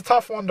 Yeah, it's a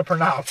tough one to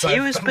pronounce.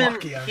 He's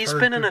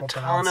been in a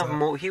ton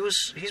of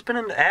he's been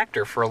an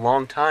actor for a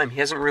long time. He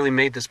hasn't really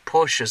made this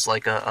push as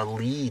like a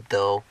lead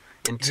though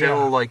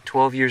until like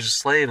 12 Years a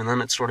Slave, and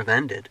then it sort of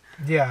ended.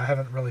 Yeah, I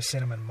haven't really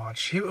seen him in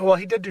much. He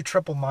did do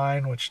Triple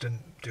Nine, which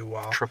didn't do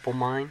well. Triple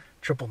Nine?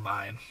 Triple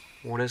Nine.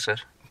 What is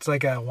it? It's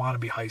like a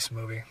wannabe heist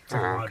movie. It's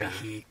like a wannabe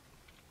Heat.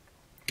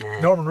 Yeah.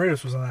 Norman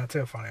Reedus was in that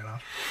too, funny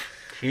enough.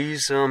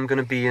 He's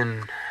gonna be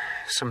in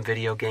some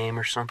video game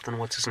or something.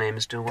 What's his name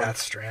is doing? Death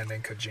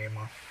Stranding,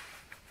 Kojima.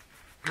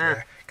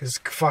 Yeah, because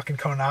fucking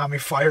Konami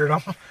fired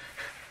him.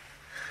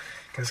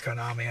 Because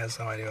Konami has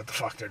no idea what the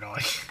fuck they're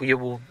doing. Yeah,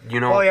 well, you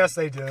know... Well, yes,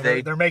 they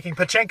do. They're making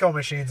pachinko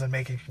machines and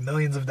making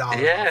millions of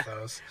dollars off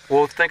those.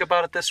 Well, think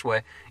about it this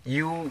way.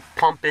 You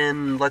pump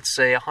in, let's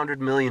say, $100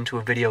 million to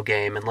a video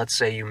game, and let's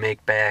say you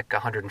make back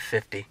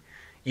 $150.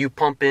 You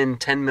pump in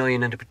 $10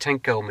 million into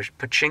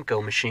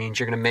pachinko machines,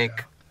 you're going to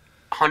make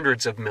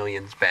hundreds of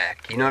millions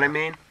back. You know what I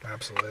mean?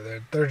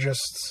 Absolutely. They're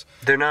just...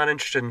 They're not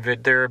interested in...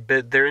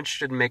 They're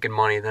interested in making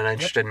money. They're not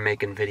interested in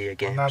making video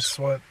games. And that's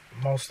what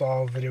most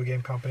all video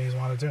game companies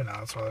want to do now.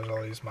 That's why there's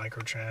all these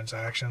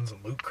microtransactions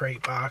and loot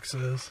crate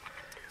boxes.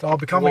 It's all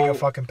becoming a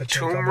fucking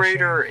pachinko Tomb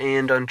Raider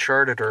and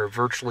Uncharted are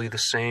virtually the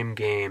same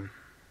game,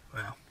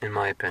 in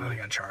my opinion. I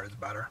think Uncharted's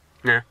better.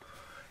 Yeah.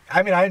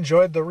 I mean, I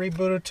enjoyed the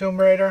reboot of Tomb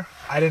Raider.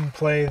 I didn't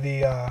play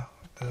the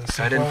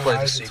sequel. I didn't play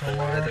the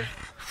sequel either.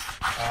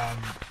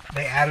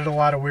 They added a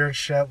lot of weird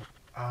shit.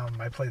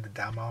 I played the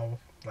demo,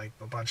 like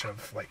a bunch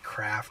of like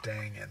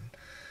crafting and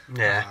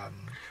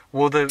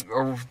well,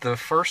 the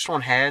first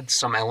one had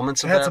some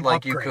elements of that,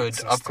 like you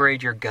could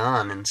upgrade your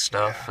gun and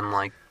stuff, and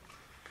like.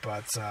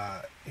 But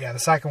the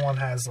second one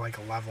has like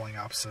a leveling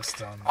up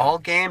system. All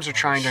games are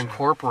trying to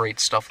incorporate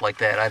stuff like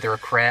that, either a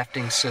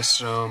crafting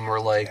system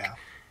or like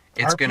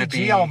it's going to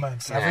be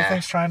elements. Yeah.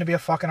 Everything's trying to be a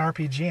fucking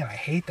RPG, and I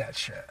hate that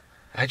shit.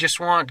 I just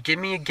want give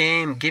me a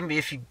game. Give me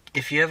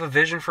if you have a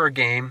vision for a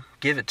game,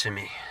 give it to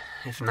me.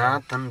 If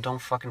not, then don't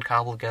fucking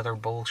cobble together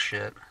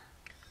bullshit.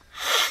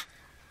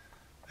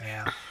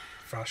 Yeah,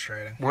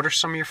 frustrating. What are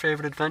some of your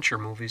favorite adventure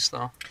movies,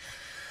 though?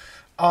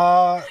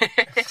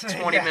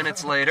 20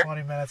 minutes later.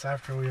 20 minutes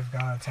after we've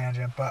gone on a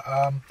tangent, but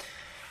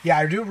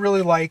I do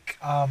really like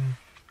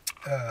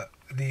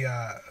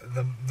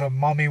the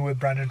Mummy with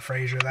Brendan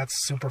Fraser. That's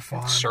super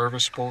fun. It's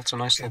serviceable. It's a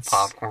nice little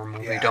popcorn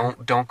movie. Yeah.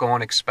 Don't go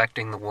on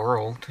expecting the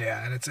world.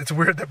 Yeah, and it's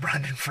weird that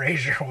Brendan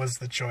Fraser was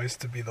the choice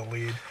to be the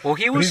lead. Well,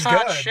 he was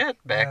hot shit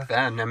back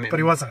then. I mean, but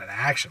he wasn't an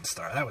action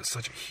star. That was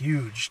such a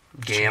huge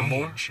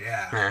gamble. Change.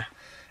 Yeah,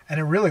 and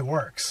it really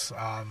works.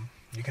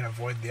 You can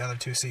avoid the other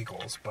two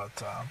sequels,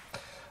 but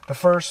the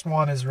first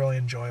one is really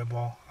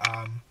enjoyable.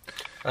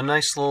 A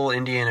nice little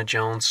Indiana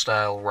Jones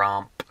style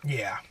romp.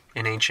 Yeah.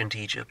 In ancient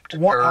Egypt,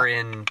 or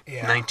in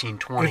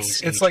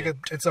 1920s. It's like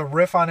it's a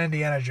riff on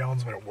Indiana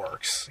Jones, but it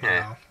works. You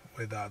know,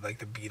 with like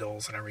the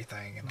Beatles and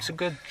everything. And it's a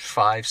good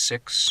 5,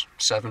 6,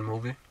 7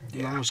 movie.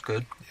 Yeah, it was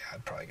good. Yeah,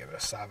 I'd probably give it a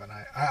 7.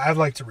 I'd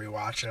like to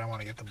rewatch it. I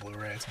want to get the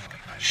Blu-ray. It's only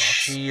like $9.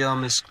 She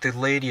the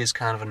lady is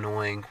kind of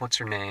annoying. What's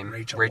her name?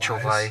 Rachel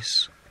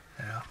Weisz.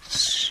 Yeah,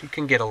 she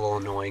can get a little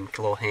annoying,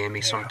 a little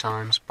hammy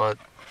sometimes, but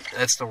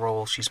that's the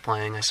role she's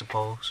playing, I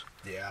suppose.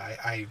 Yeah,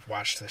 I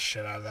watched the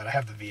shit out of that. I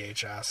have the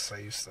VHS.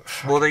 They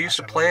used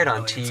to play it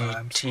on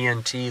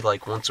TNT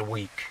like once a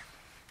week.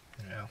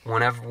 Yeah.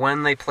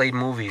 When they played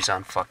movies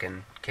on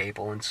fucking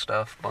cable and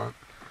stuff, but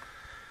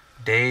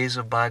days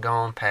of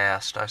bygone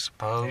past, I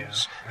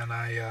suppose. Yeah, and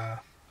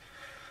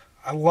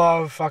I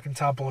love fucking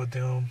Temple of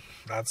Doom.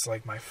 That's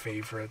like my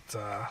favorite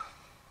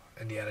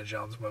Indiana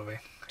Jones movie.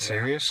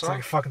 Seriously? It's like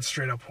a fucking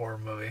straight up horror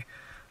movie.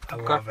 I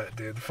love it,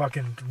 dude.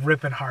 Fucking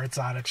ripping hearts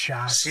out of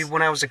chests. See,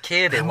 when I was a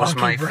kid, it was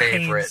my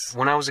favorite.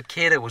 When I was a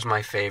kid, it was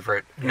my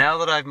favorite. Yeah. Now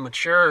that I've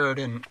matured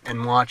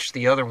and watched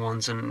the other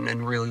ones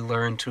and really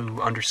learned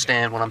to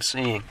understand what I'm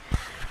seeing,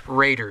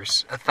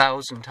 Raiders,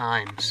 1,000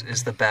 times,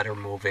 is the better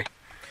movie.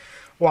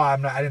 Well,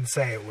 I didn't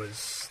say it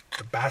was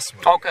the best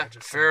movie. Okay,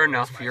 fair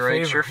enough. You're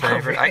right, it's your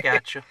favorite. I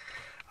got you.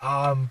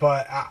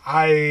 But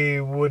I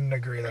wouldn't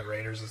agree that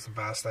Raiders is the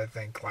best. I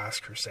think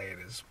Last Crusade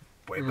is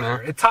way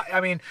better. I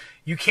mean,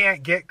 you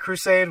can't get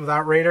Crusade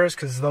without Raiders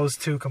because those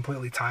two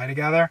completely tie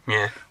together.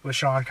 Yeah. With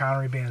Sean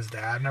Connery being his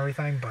dad and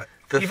everything, but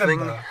the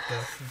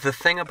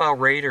thing about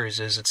Raiders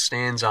is it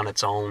stands on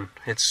its own.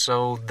 It's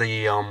so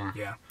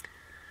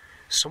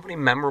so many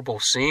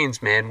memorable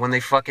scenes, man. When he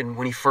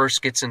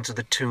first gets into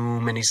the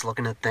tomb and he's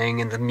looking at the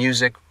thing and the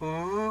music,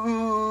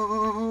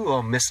 ooh,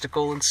 all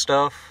mystical and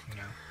stuff.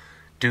 Yeah.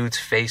 Dude's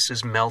face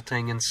is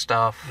melting and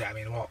stuff. Yeah, I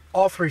mean, well,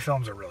 all three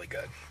films are really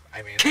good.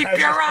 I mean, keep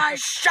your eyes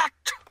shut.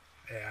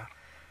 Yeah,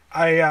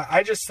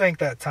 I just think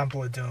that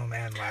Temple of Doom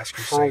and Last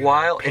Crusade For a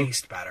while,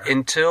 paced better.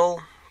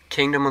 until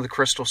Kingdom of the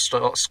Crystal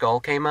Skull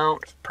came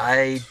out,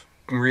 I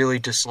really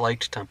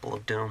disliked Temple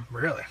of Doom.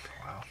 Really?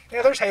 Wow.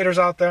 Yeah, there's haters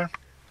out there.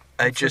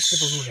 I There's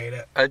people who hate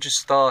it.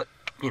 just thought,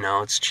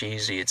 it's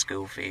cheesy, it's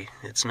goofy,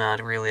 it's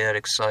not really that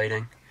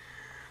exciting.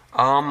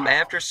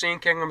 After seeing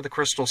Kingdom of the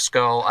Crystal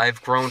Skull,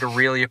 I've grown to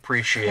really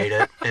appreciate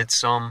it.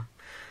 It's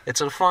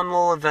a fun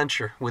little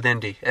adventure with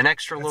Indy. An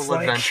extra little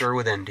adventure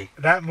with Indy.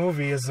 That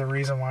movie is the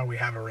reason why we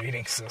have a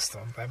rating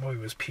system. That movie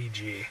was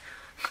PG.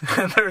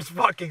 There's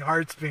fucking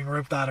hearts being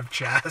ripped out of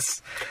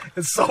chests.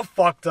 It's so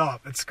fucked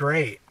up. It's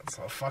great.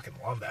 I fucking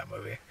love that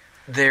movie.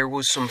 There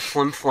was some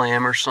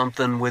flim-flam or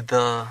something with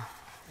the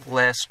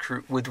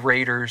with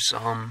Raiders,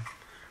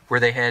 where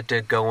they had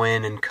to go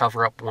in and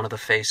cover up one of the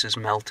faces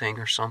melting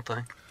or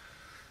something.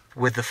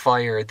 With the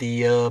fire.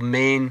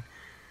 The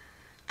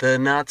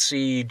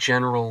Nazi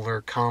general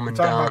or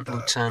commandant, lieutenant,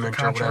 the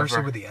or whatever.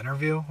 controversy with the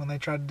interview when they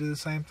tried to do the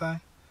same thing?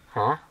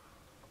 Huh?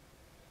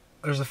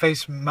 There's a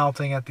face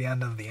melting at the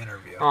end of the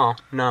interview. Oh,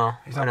 no.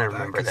 I don't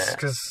remember that.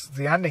 Because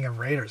the ending of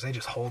Raiders, they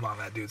just hold on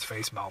that dude's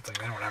face melting.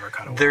 They don't ever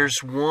cut away.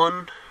 There's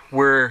one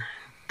where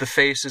the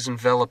face is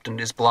enveloped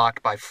and is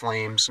blocked by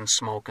flames and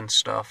smoke and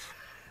stuff.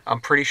 I'm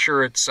pretty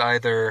sure it's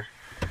either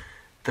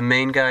the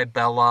main guy,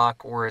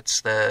 Belloc, or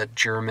it's the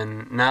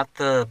German, not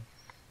the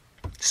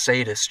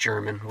sadist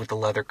German with the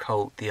leather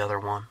coat, the other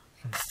one.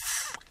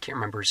 Can't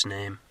remember his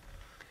name.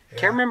 Yeah.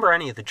 Can't remember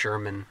any of the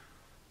German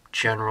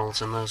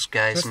generals and those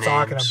guys' Just names.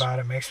 talking about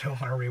it makes me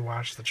want to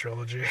rewatch the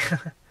trilogy.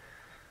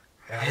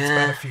 It's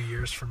been a few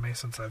years for me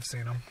since I've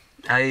seen them.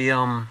 I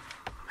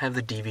have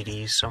the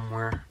DVDs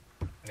somewhere.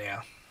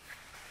 Yeah.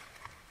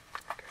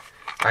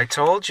 I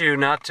told you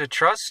not to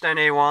trust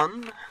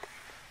anyone.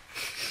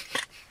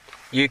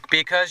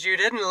 Because you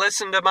didn't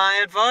listen to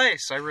my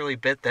advice. I really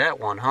bit that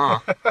one, huh?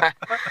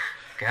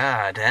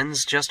 God,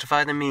 ends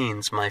justify the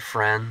means, my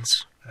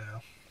friends. Yeah.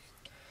 I'm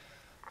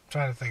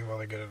trying to think of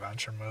other good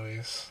adventure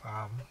movies.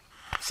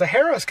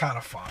 Sahara's kind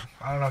of fun.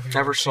 I don't know if you've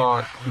Never saw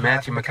it.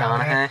 Matthew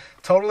McConaughey.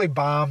 Totally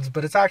bombs,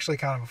 but it's actually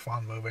kind of a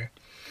fun movie.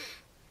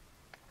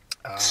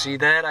 See,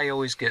 that I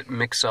always get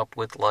mixed up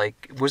with,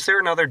 was there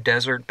another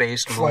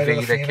desert-based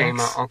movie that came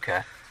out?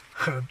 Okay.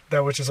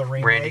 That which is a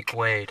remake. Randy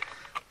Quaid.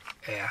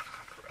 Yeah.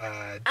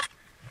 I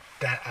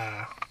don't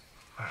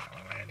know,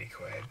 Randy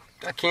Quaid.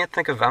 I can't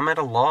think of, I'm at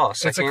a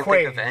loss. It's I can't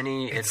Quaid. think of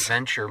any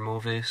adventure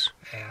movies.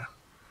 Yeah.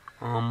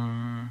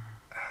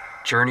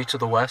 Journey to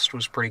the West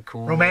was pretty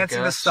cool.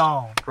 Romancing the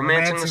Stone.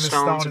 Romancing the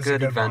Stone's a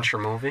good adventure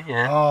movie,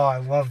 yeah. Oh, I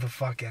love the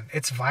fucking...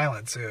 It's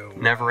violent, too.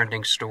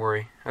 Never-ending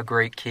Story. A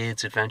great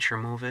kids adventure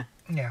movie.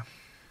 Yeah.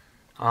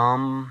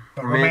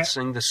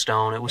 Romancing the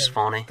Stone, it was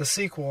funny. The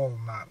sequel,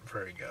 not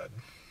very good.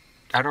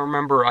 I don't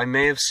remember. I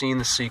may have seen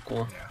the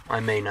sequel. Yeah. I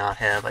may not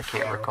have. I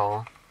can't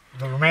recall.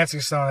 The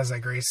Romancing Stone has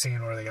that great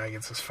scene where the guy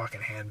gets his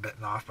fucking hand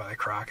bitten off by the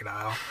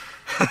crocodile.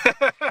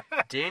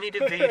 Danny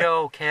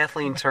DeVito,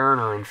 Kathleen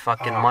Turner, and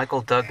fucking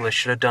Michael Douglas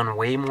should have done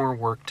way more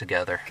work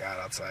together. God,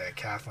 I'll tell you,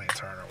 Kathleen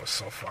Turner was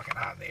so fucking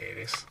hot in the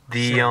 80s.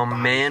 The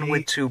Man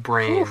with Two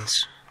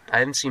Brains. Oof. I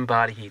haven't seen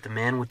Body Heat. The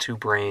Man with Two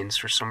Brains,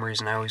 for some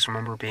reason, I always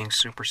remember being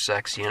super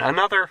sexy. And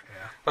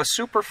a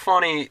super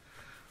funny...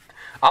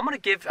 I'm going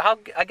to give...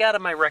 I got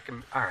in my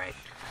All right.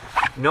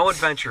 No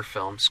adventure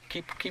films.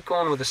 Keep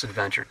going with this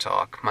adventure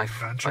talk, my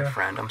friend.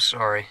 I'm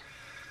sorry.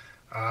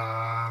 What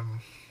are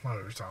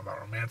we talking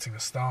about? Romancing the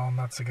Stone.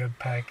 That's a good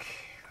pick.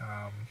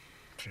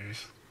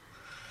 Jeez.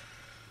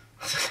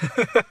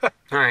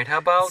 All right. How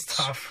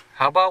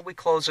about we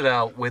close it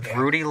out with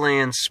Ruudi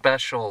Land's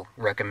special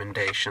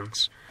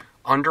recommendations?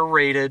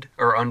 Underrated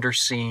or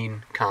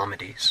underseen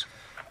comedies.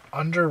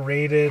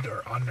 Underrated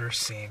or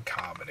underseen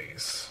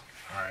comedies.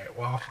 All right.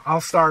 Well,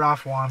 I'll start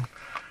off one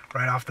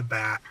right off the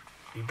bat.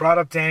 You brought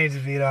up Danny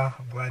DeVito.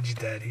 I'm glad you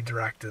did. He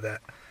directed it.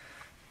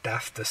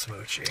 Death to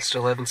Smoochie.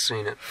 Still haven't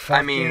seen it.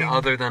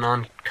 Other than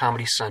on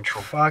Comedy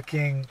Central.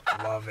 Fucking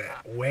love it.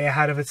 Way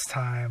ahead of its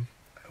time.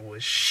 It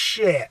was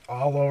shit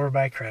all over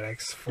by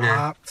critics.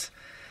 Flopped.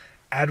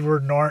 Yeah.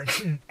 Edward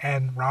Norton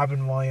and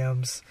Robin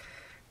Williams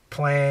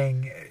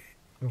playing...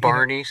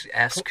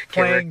 Barney-esque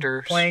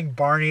characters. Playing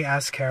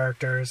Barney-esque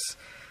characters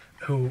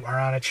who are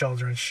on a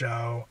children's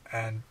show,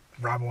 and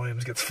Robin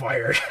Williams gets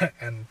fired,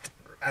 and...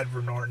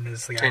 Edward Norton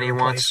is the guy and he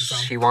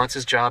wants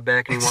his job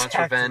back, and he wants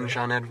revenge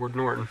on Edward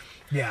Norton.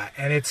 Yeah,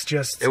 and it's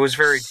just... It was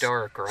very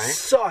dark, right?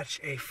 Such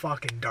a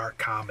fucking dark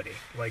comedy.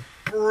 Like,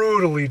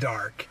 brutally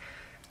dark.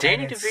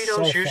 Danny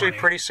DeVito's usually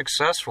pretty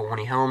successful when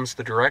he helms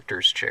the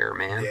director's chair,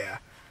 man. Yeah.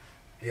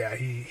 Yeah,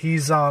 he's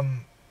he's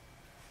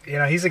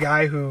a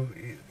guy who,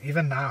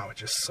 even now, it's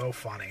just so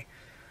funny.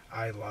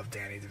 I love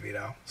Danny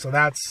DeVito. So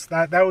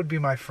that would be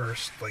my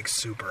first,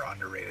 super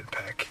underrated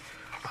pick.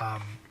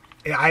 The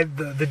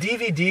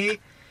DVD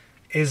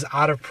is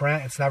out of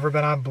print. It's never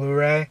been on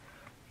Blu-ray,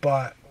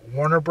 but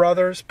Warner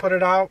Brothers put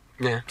it out.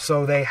 Yeah.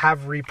 So they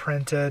have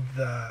reprinted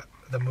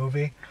the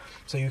movie.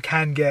 So you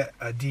can get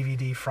a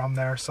DVD from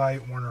their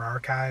site, Warner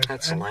Archive.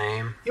 That's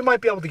lame. You might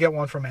be able to get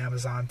one from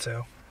Amazon,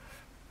 too.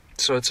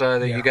 So it's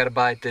either Yeah. you got to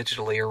buy it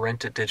digitally or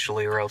rent it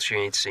digitally, or else you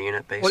ain't seeing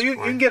it. Basically. Well,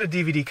 you can get a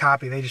DVD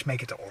copy. They just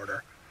make it to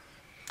order.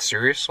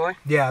 Seriously?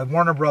 Yeah,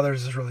 Warner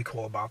Brothers is really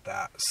cool about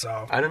that.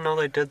 So I didn't know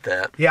they did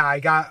that. yeah,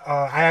 I got.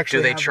 I actually.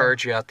 Do they have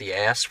charge you out the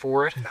ass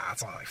for it? Nah,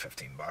 it's only like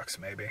 $15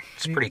 maybe.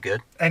 It's pretty good.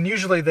 And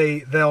usually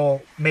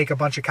they'll make a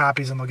bunch of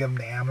copies and they'll give them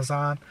to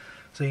Amazon,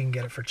 so you can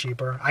get it for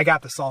cheaper. I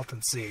got the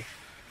Salton Sea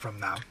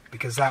from them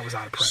because that was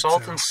out of print.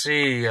 Salton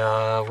Sea,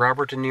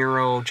 Robert De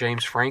Niro,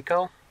 James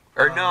Franco?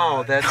 Or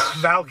no, that's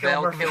Val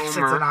Kilmer.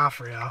 Vincent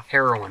D'Onofrio.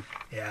 Heroin.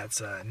 Yeah, it's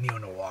a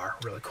neo-noir.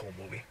 Really cool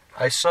movie.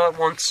 I saw it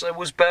once. It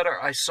was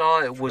better. I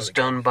saw it was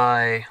done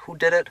by... Who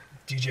did it?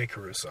 DJ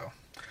Caruso.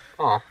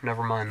 Oh,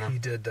 never mind then. He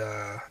did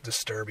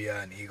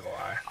Disturbia and Eagle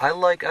Eye.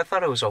 I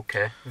thought it was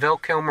okay. Val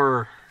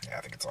Kilmer, Yeah,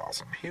 I think it's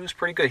awesome. he was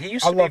pretty good. He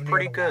used to be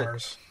pretty good.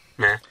 Neo-noirs.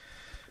 Nah.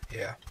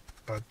 Yeah,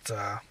 but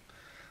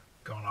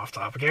going off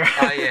topic here.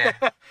 Oh, yeah.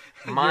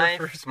 My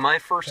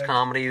first pick.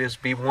 comedy is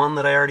one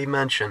that I already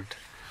mentioned.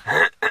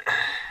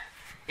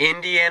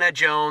 Indiana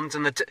Jones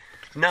and the...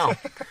 No.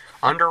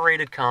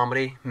 Underrated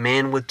comedy,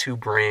 Man with Two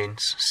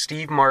Brains.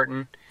 Steve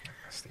Martin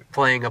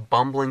playing a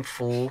bumbling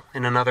fool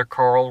in another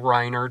Carl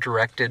Reiner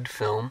directed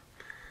film.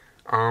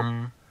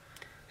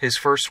 His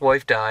first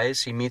wife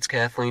dies. He meets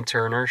Kathleen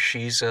Turner.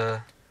 She's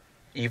a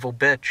evil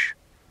bitch.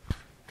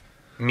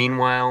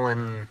 Meanwhile,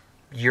 in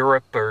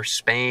Europe or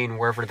Spain,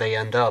 wherever they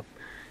end up,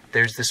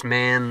 there's this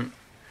man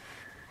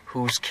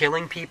who's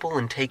killing people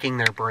and taking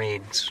their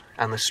brains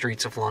on the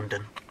streets of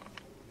London.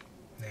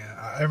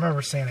 Yeah, I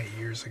remember seeing it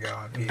years ago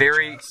on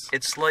VHS.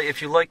 It's like,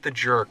 if you like The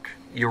Jerk,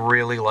 you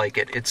really like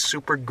it. It's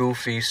super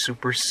goofy,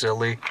 super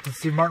silly. Did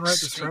Steve Martin write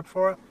the script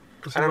for it?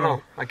 I don't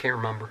know. I can't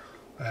remember.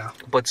 Yeah.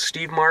 But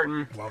Steve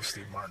Martin Love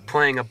Steve Martin.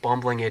 playing a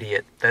bumbling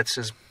idiot. That's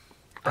his...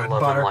 I Bread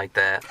love and butter. him like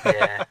that.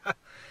 Yeah.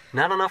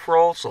 Not enough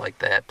roles like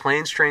that.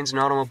 Planes, Trains, and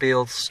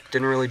Automobiles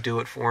didn't really do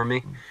it for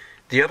me.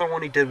 The other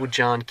one he did with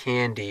John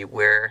Candy,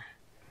 where...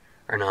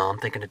 Or no, I'm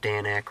thinking of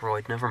Dan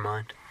Aykroyd. Never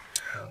mind.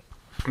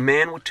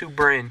 Man with Two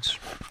Brains.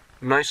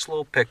 Nice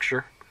little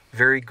picture.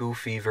 Very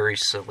goofy, very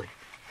silly.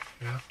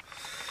 Yeah.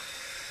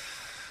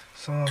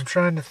 So I'm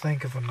trying to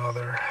think of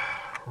another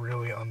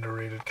really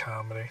underrated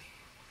comedy.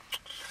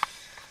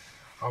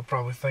 I'll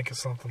probably think of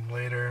something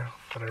later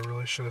that I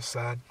really should have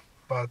said.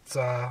 But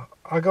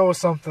I'll go with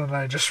something that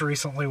I just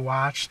recently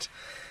watched,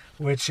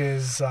 which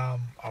is a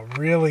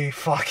really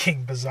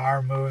fucking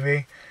bizarre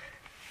movie.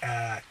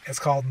 It's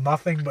called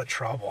Nothing But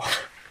Trouble.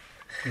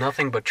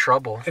 Nothing But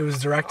Trouble. It was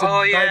directed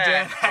Oh, by yeah.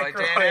 Dan By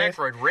Aykroyd. Dan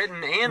Aykroyd.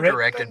 Written and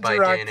directed by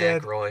Dan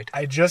Aykroyd.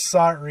 I just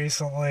saw it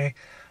recently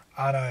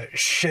on a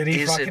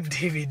shitty fucking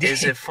DVD.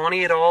 Is it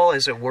funny at all?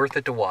 Is it worth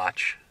it to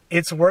watch?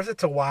 It's worth it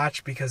to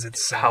watch because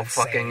it's so How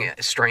insane. fucking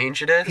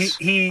strange it is?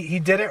 He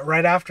did it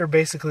right after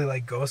basically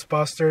like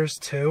Ghostbusters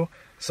too,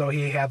 so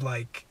he had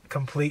like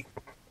complete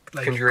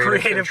like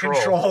creative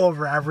control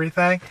over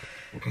everything,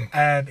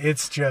 and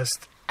it's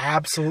just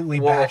absolutely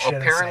batshit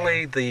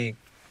apparently insane.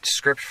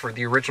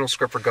 the original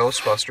script for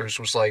Ghostbusters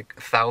was like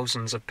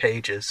thousands of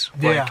pages,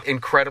 Yeah. like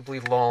incredibly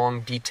long,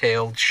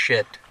 detailed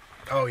shit.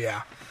 Oh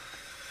yeah.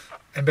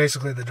 And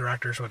basically the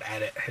directors would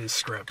edit his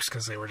scripts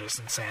because they were just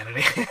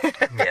insanity.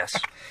 Yes.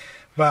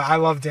 But I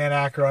love Dan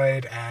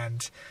Aykroyd,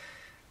 and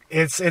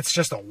it's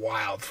just a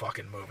wild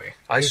fucking movie.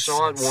 I It's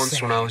saw it once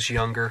insane. when I was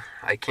younger.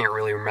 I can't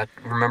really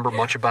remember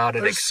much about it,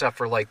 There's- except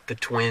for like the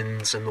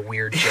twins and the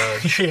weird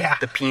judge. Yeah.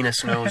 The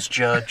penis nose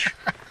judge.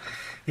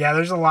 Yeah,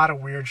 there's a lot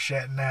of weird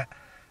shit in it.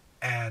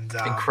 And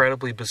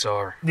Incredibly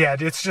bizarre. yeah,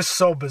 it's just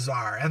so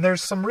bizarre. And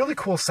there's some really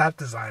cool set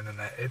design in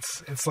it.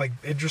 It's like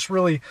it just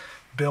really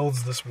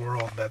builds this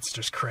world that's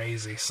just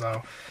crazy.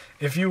 So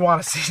if you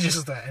want to see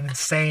just an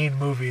insane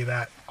movie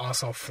that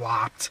also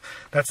flopped,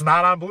 that's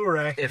not on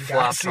Blu-ray. It You gotta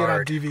flopped see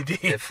hard. it on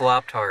DVD. It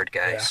flopped hard,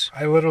 Yeah, guys.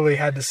 I literally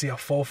had to see a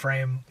full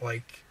frame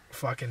like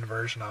fucking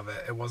version of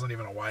it. It wasn't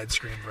even a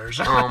widescreen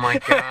version. Oh my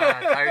god,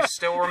 I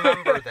still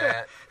remember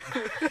that.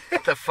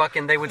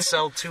 They would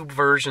sell two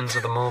versions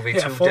of the movie,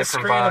 yeah, two full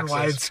different screen and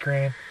boxes.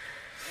 widescreen.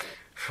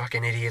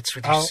 Fucking idiots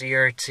with your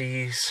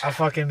CRTs. I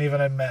fucking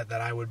even admit that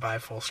I would buy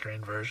full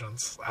screen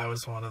versions. I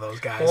was one of those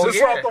guys. Well, It's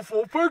yeah. not the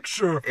full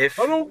picture. I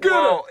don't get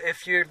it.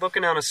 If you're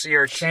looking on a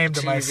CRT Shame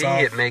to TV,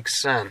 myself. it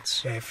makes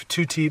sense. Yeah,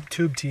 tube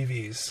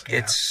TVs. Yeah.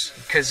 It's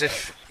because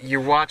if you're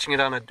watching it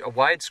on a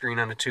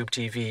widescreen on a tube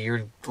TV,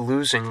 you're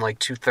losing like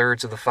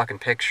 2/3 of the fucking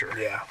picture.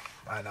 Yeah,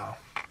 I know.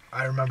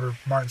 I remember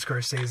Martin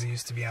Scorsese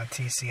used to be on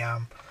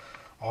TCM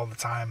all the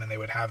time, and they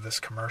would have this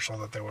commercial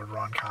that they would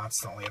run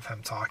constantly of him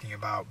talking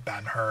about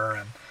Ben-Hur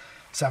and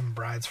Seven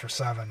Brides for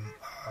Seven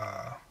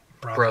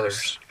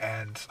Brothers,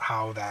 and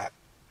how that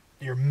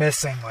you're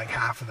missing like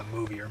half of the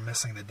movie. You're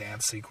missing the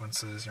dance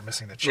sequences. You're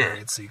missing the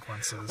chariot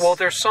sequences. Well,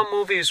 there's some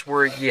movies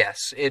where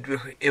yes, it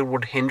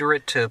would hinder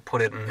it to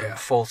put it in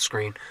full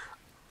screen.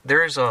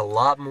 There's a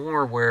lot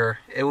more where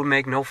it would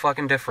make no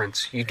fucking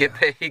difference. You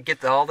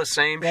get all the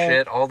same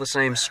shit, all the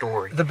same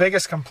story. The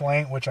biggest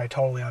complaint, which I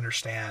totally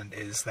understand,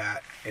 is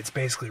that it's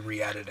basically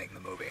re-editing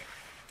the movie.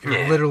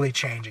 You're literally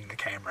changing the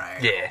camera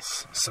angles. Yeah.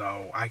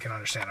 So I can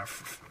understand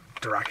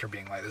director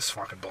being like, this is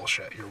fucking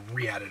bullshit. You're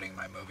re-editing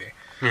my movie.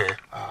 Yeah.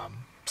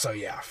 So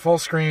yeah, full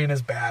screen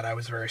is bad. I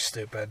was very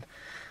stupid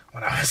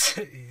when I was,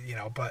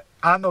 but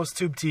on those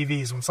tube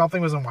TVs, when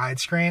something was in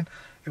widescreen,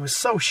 it was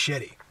so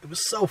shitty. It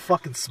was so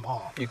fucking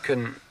small. You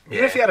couldn't... Yeah.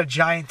 Even if you had a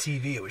giant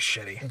TV, it was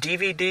shitty.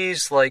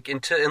 DVDs, like,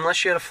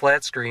 unless you had a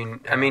flat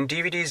screen, I mean,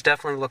 DVDs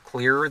definitely look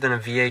clearer than a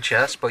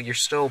VHS, but you're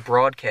still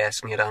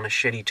broadcasting it on a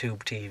shitty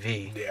tube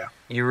TV. Yeah.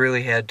 You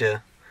really had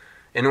to...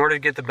 In order to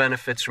get the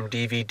benefits from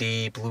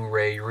DVD,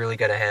 Blu-ray, you really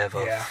got to have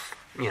a,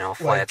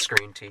 flat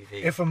screen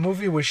TV. If a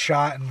movie was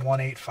shot in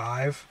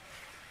 1.85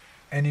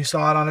 and you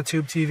saw it on a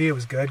tube TV, it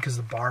was good because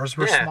the bars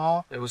were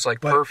small. It was, like,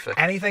 but perfect.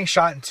 Anything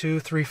shot in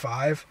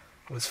 2.35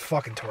 was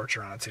fucking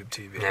torture on a tube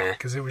TV. Yeah.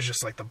 Because it was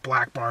just like the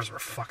black bars were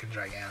fucking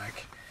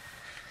gigantic.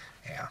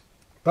 Yeah.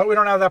 But we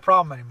don't have that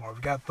problem anymore.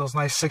 We've got those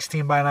nice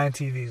 16:9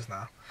 TVs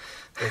now.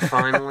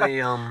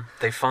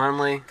 They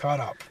finally... Caught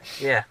up.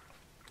 Yeah.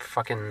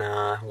 Fucking,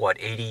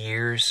 80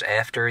 years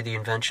after the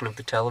invention of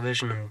the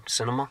television and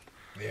cinema?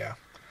 Yeah.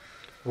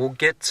 We'll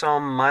get to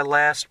my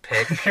last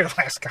pick. Your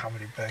last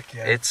comedy pick,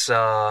 yeah. It's,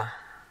 I'm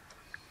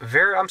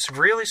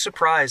really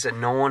surprised that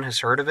no one has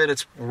heard of it.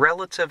 It's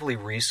relatively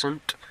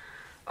recent.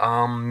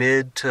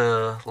 Mid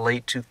to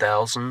late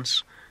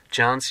 2000s.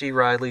 John C.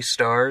 Reilly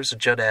stars, a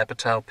Judd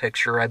Apatow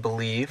picture, I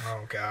believe.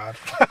 Oh, God.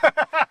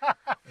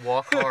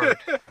 Walk Hard.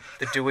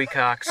 The Dewey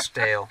Cox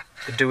tale.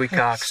 The Dewey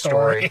Cox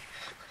story.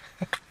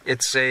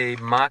 It's a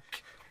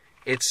mock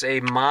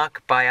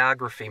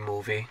biography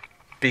movie.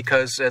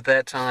 Because at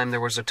that time, there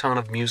was a ton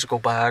of musical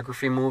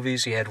biography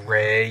movies. You had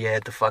Ray, you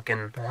had the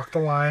fucking... Walk the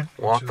Line.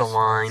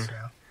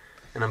 Yeah.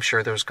 And I'm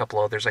sure there was a couple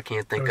others I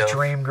can't think of.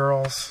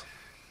 Dreamgirls.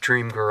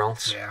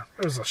 Dreamgirls. Yeah,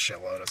 it was a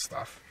shitload of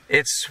stuff.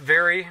 It's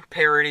very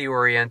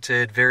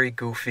parody-oriented, very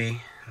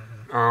goofy.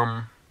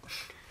 Mm-hmm.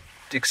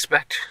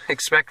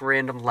 Expect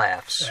random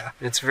laughs. Yeah.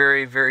 It's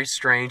very, very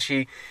strange.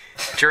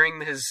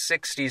 During his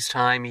 60s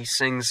time, he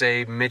sings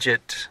a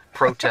midget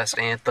protest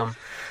anthem.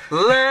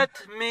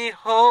 Let me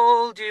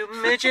hold you,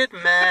 midget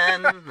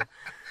man.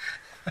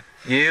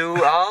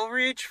 I'll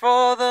reach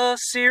for the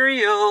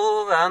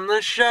cereal on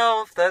the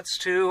shelf that's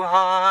too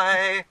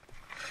high.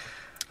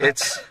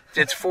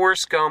 It's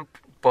Forrest Gump,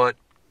 but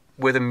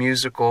with a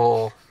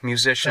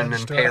musician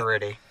and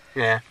parody.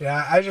 Yeah.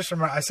 Yeah, I just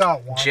remember, I saw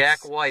it once.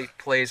 Jack White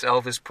plays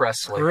Elvis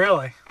Presley.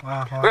 Really?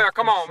 Wow. Yeah,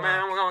 come on,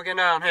 man, we're gonna get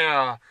down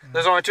here.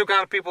 There's only two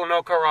kind of people who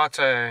know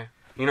karate.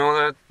 You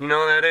know who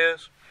that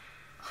is?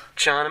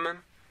 Chinaman.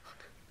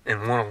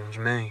 And one of them's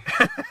me.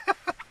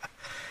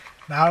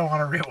 Now I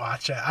want to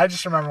rewatch it. I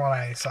just remember when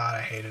I saw it,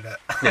 I hated it.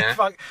 Yeah.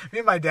 Me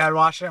and my dad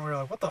watched it, and we were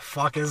like, what the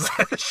fuck is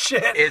this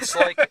shit? It's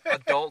like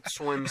Adult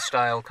Swim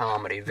style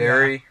comedy.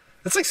 Very... Yeah.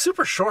 It's like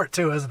super short,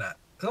 too, isn't it?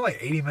 Is it like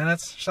 80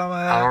 minutes or something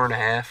like that? Hour and a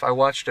half. I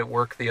watched it at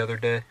work the other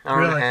day. Hour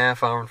Really? and a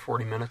half, hour and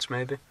 40 minutes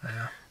maybe.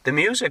 Yeah. The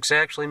music's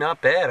actually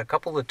not bad. A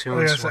couple of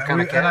tunes were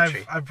kind of catchy.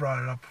 And I've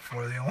brought it up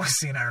before. The only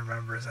scene I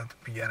remember is at the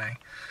beginning,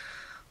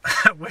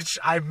 which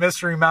I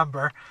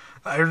misremember.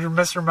 I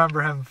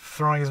misremember him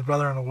throwing his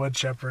brother in a wood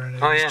chipper and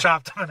he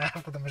chopped him in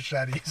half with a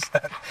machete. He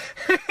said,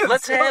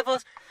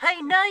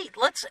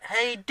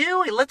 Hey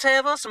Dewey, let's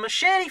have us a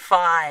machete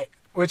fight.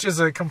 Which is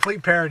a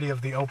complete parody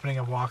of the opening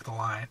of Walk the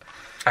Line.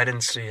 I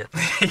didn't see it.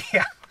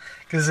 Yeah,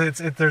 because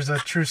there's a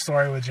true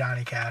story with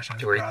Johnny Cash and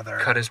his brother.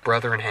 Cut his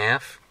brother in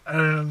half?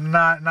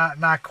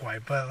 Not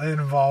quite, but it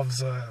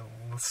involves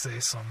let's say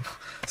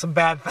some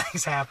bad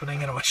things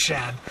happening in a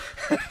shed.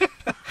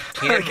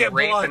 He didn't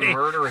rape and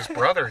murder his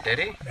brother, did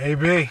he?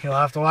 Maybe. You'll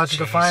have to watch it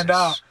to find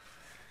out.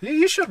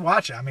 You should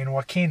watch it. I mean,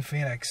 Joaquin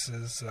Phoenix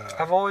is...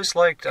 I've always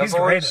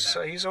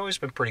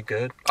been pretty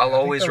good. I'll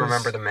always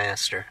remember The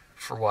Master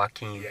for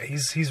Joaquin. Yeah,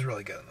 he's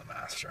really good in The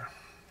Master.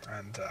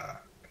 And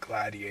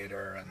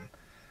Gladiator, and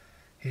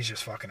he's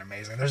just fucking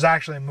amazing. There's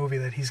actually a movie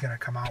that he's going to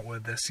come out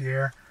with this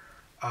year,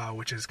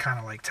 which is kind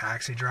of like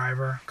Taxi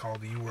Driver,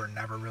 called You Were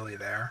Never Really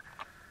There,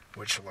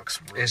 which looks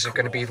really cool. Is it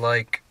going to be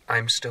like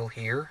I'm Still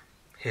Here?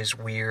 His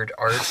weird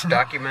art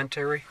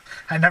documentary?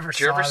 I never saw that.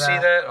 Did you ever see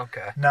that?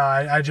 Okay. No,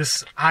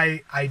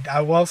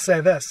 I will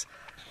say this.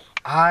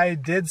 I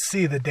did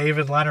see the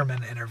David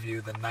Letterman interview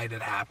the night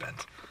it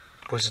happened.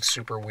 Was it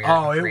super weird?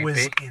 Oh, and it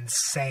was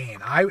insane.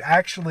 I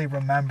actually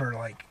remember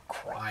like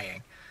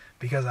crying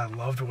because I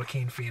loved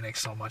Joaquin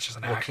Phoenix so much as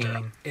an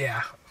actor.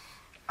 Yeah.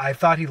 I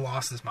thought he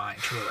lost his mind,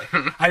 truly.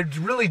 I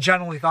really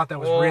genuinely thought that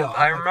was real.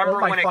 I remember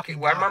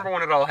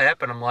when it all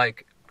happened. I'm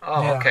like,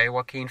 okay,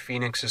 Joaquin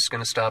Phoenix is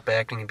going to stop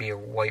acting and be a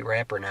white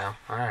rapper now.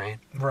 All right.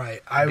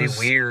 Right.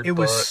 It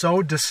was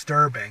so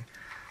disturbing.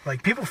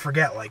 Like, people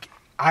forget, like,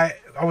 I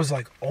was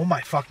like, oh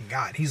my fucking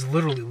God, he's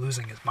literally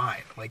losing his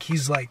mind. Like,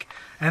 he's like,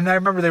 and I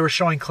remember they were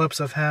showing clips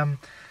of him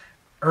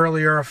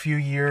earlier a few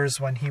years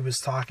when he was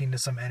talking to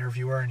some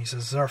interviewer, and he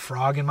says, is there a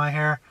frog in my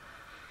hair?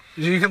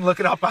 You can look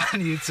it up on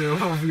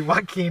YouTube.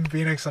 Joaquin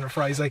Phoenix on a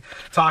frog. He's like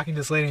talking to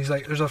this lady, and he's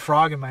like, there's a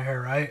frog in my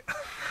hair, right?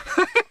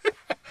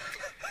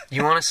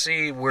 You want to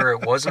see where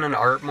it wasn't an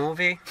art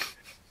movie?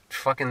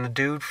 Fucking the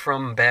dude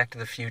from Back to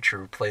the Future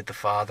who played the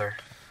father.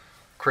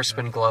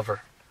 Crispin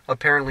Glover.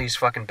 Apparently he's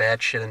fucking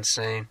batshit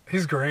insane.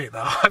 He's great,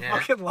 though. I Yeah.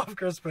 fucking love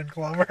Crispin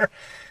Glover.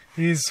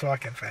 He's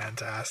fucking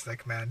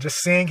fantastic, man. Just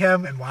seeing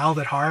him in Wild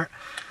at Heart.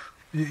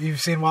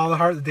 You've seen Wild at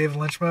Heart, the David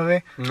Lynch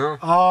movie? No.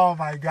 Oh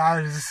my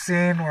god, there's a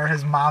scene where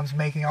his mom's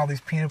making all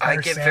these peanut butter I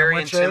get sandwiches.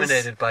 very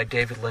intimidated by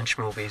David Lynch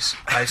movies.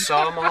 I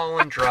saw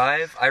Mulholland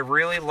Drive. I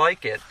really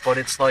like it, but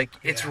it's like,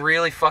 it's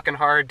really fucking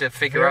hard to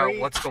figure out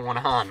what's going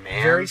on,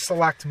 man. Very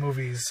select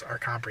movies are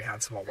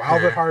comprehensible.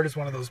 Wild at Heart is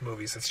one of those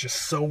movies. It's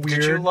just so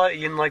weird. You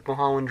didn't like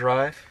Mulholland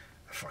Drive?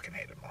 I fucking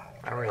hated Mulholland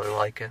I Drive. really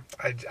like it.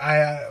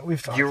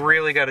 We've talked You about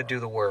really it got to before. do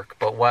the work,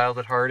 but Wild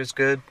at Heart is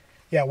good.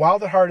 Yeah,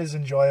 Wild at Heart is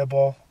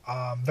enjoyable.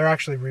 They're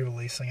actually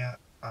re-releasing it.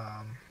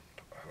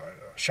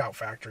 Shout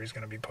Factory's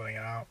going to be putting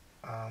it out.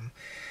 I'm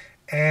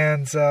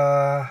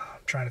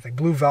trying to think.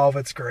 Blue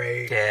Velvet's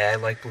great. Yeah, I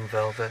like Blue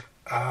Velvet.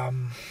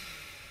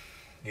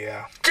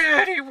 Yeah.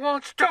 Daddy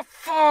wants to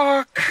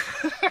fuck!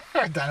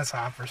 Dennis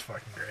Hopper's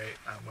fucking great.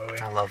 That movie.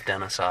 I love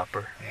Dennis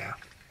Hopper. Yeah.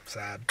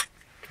 Sad.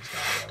 He's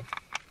gotta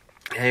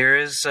go. Here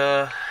is,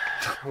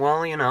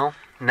 well, you know,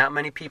 not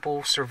many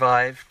people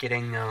survive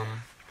getting,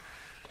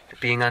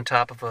 being on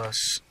top of a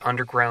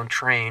underground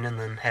train and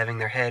then having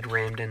their head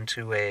rammed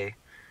into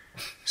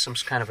some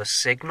kind of a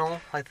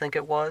signal, I think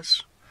it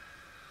was.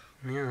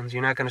 Yeah,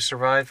 you're not going to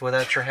survive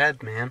without your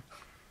head, man.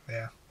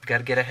 Yeah. You got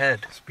to get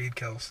ahead. Speed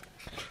kills.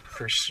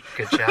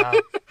 Good job.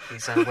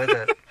 He's on with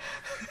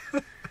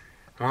it.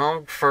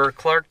 Well, for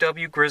Clark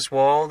W.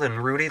 Griswold and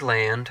Ruudi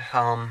Land,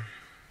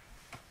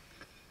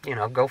 you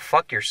know, go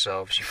fuck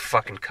yourselves, you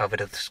fucking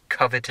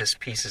covetous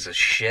pieces of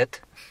shit.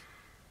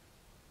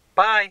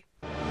 Bye.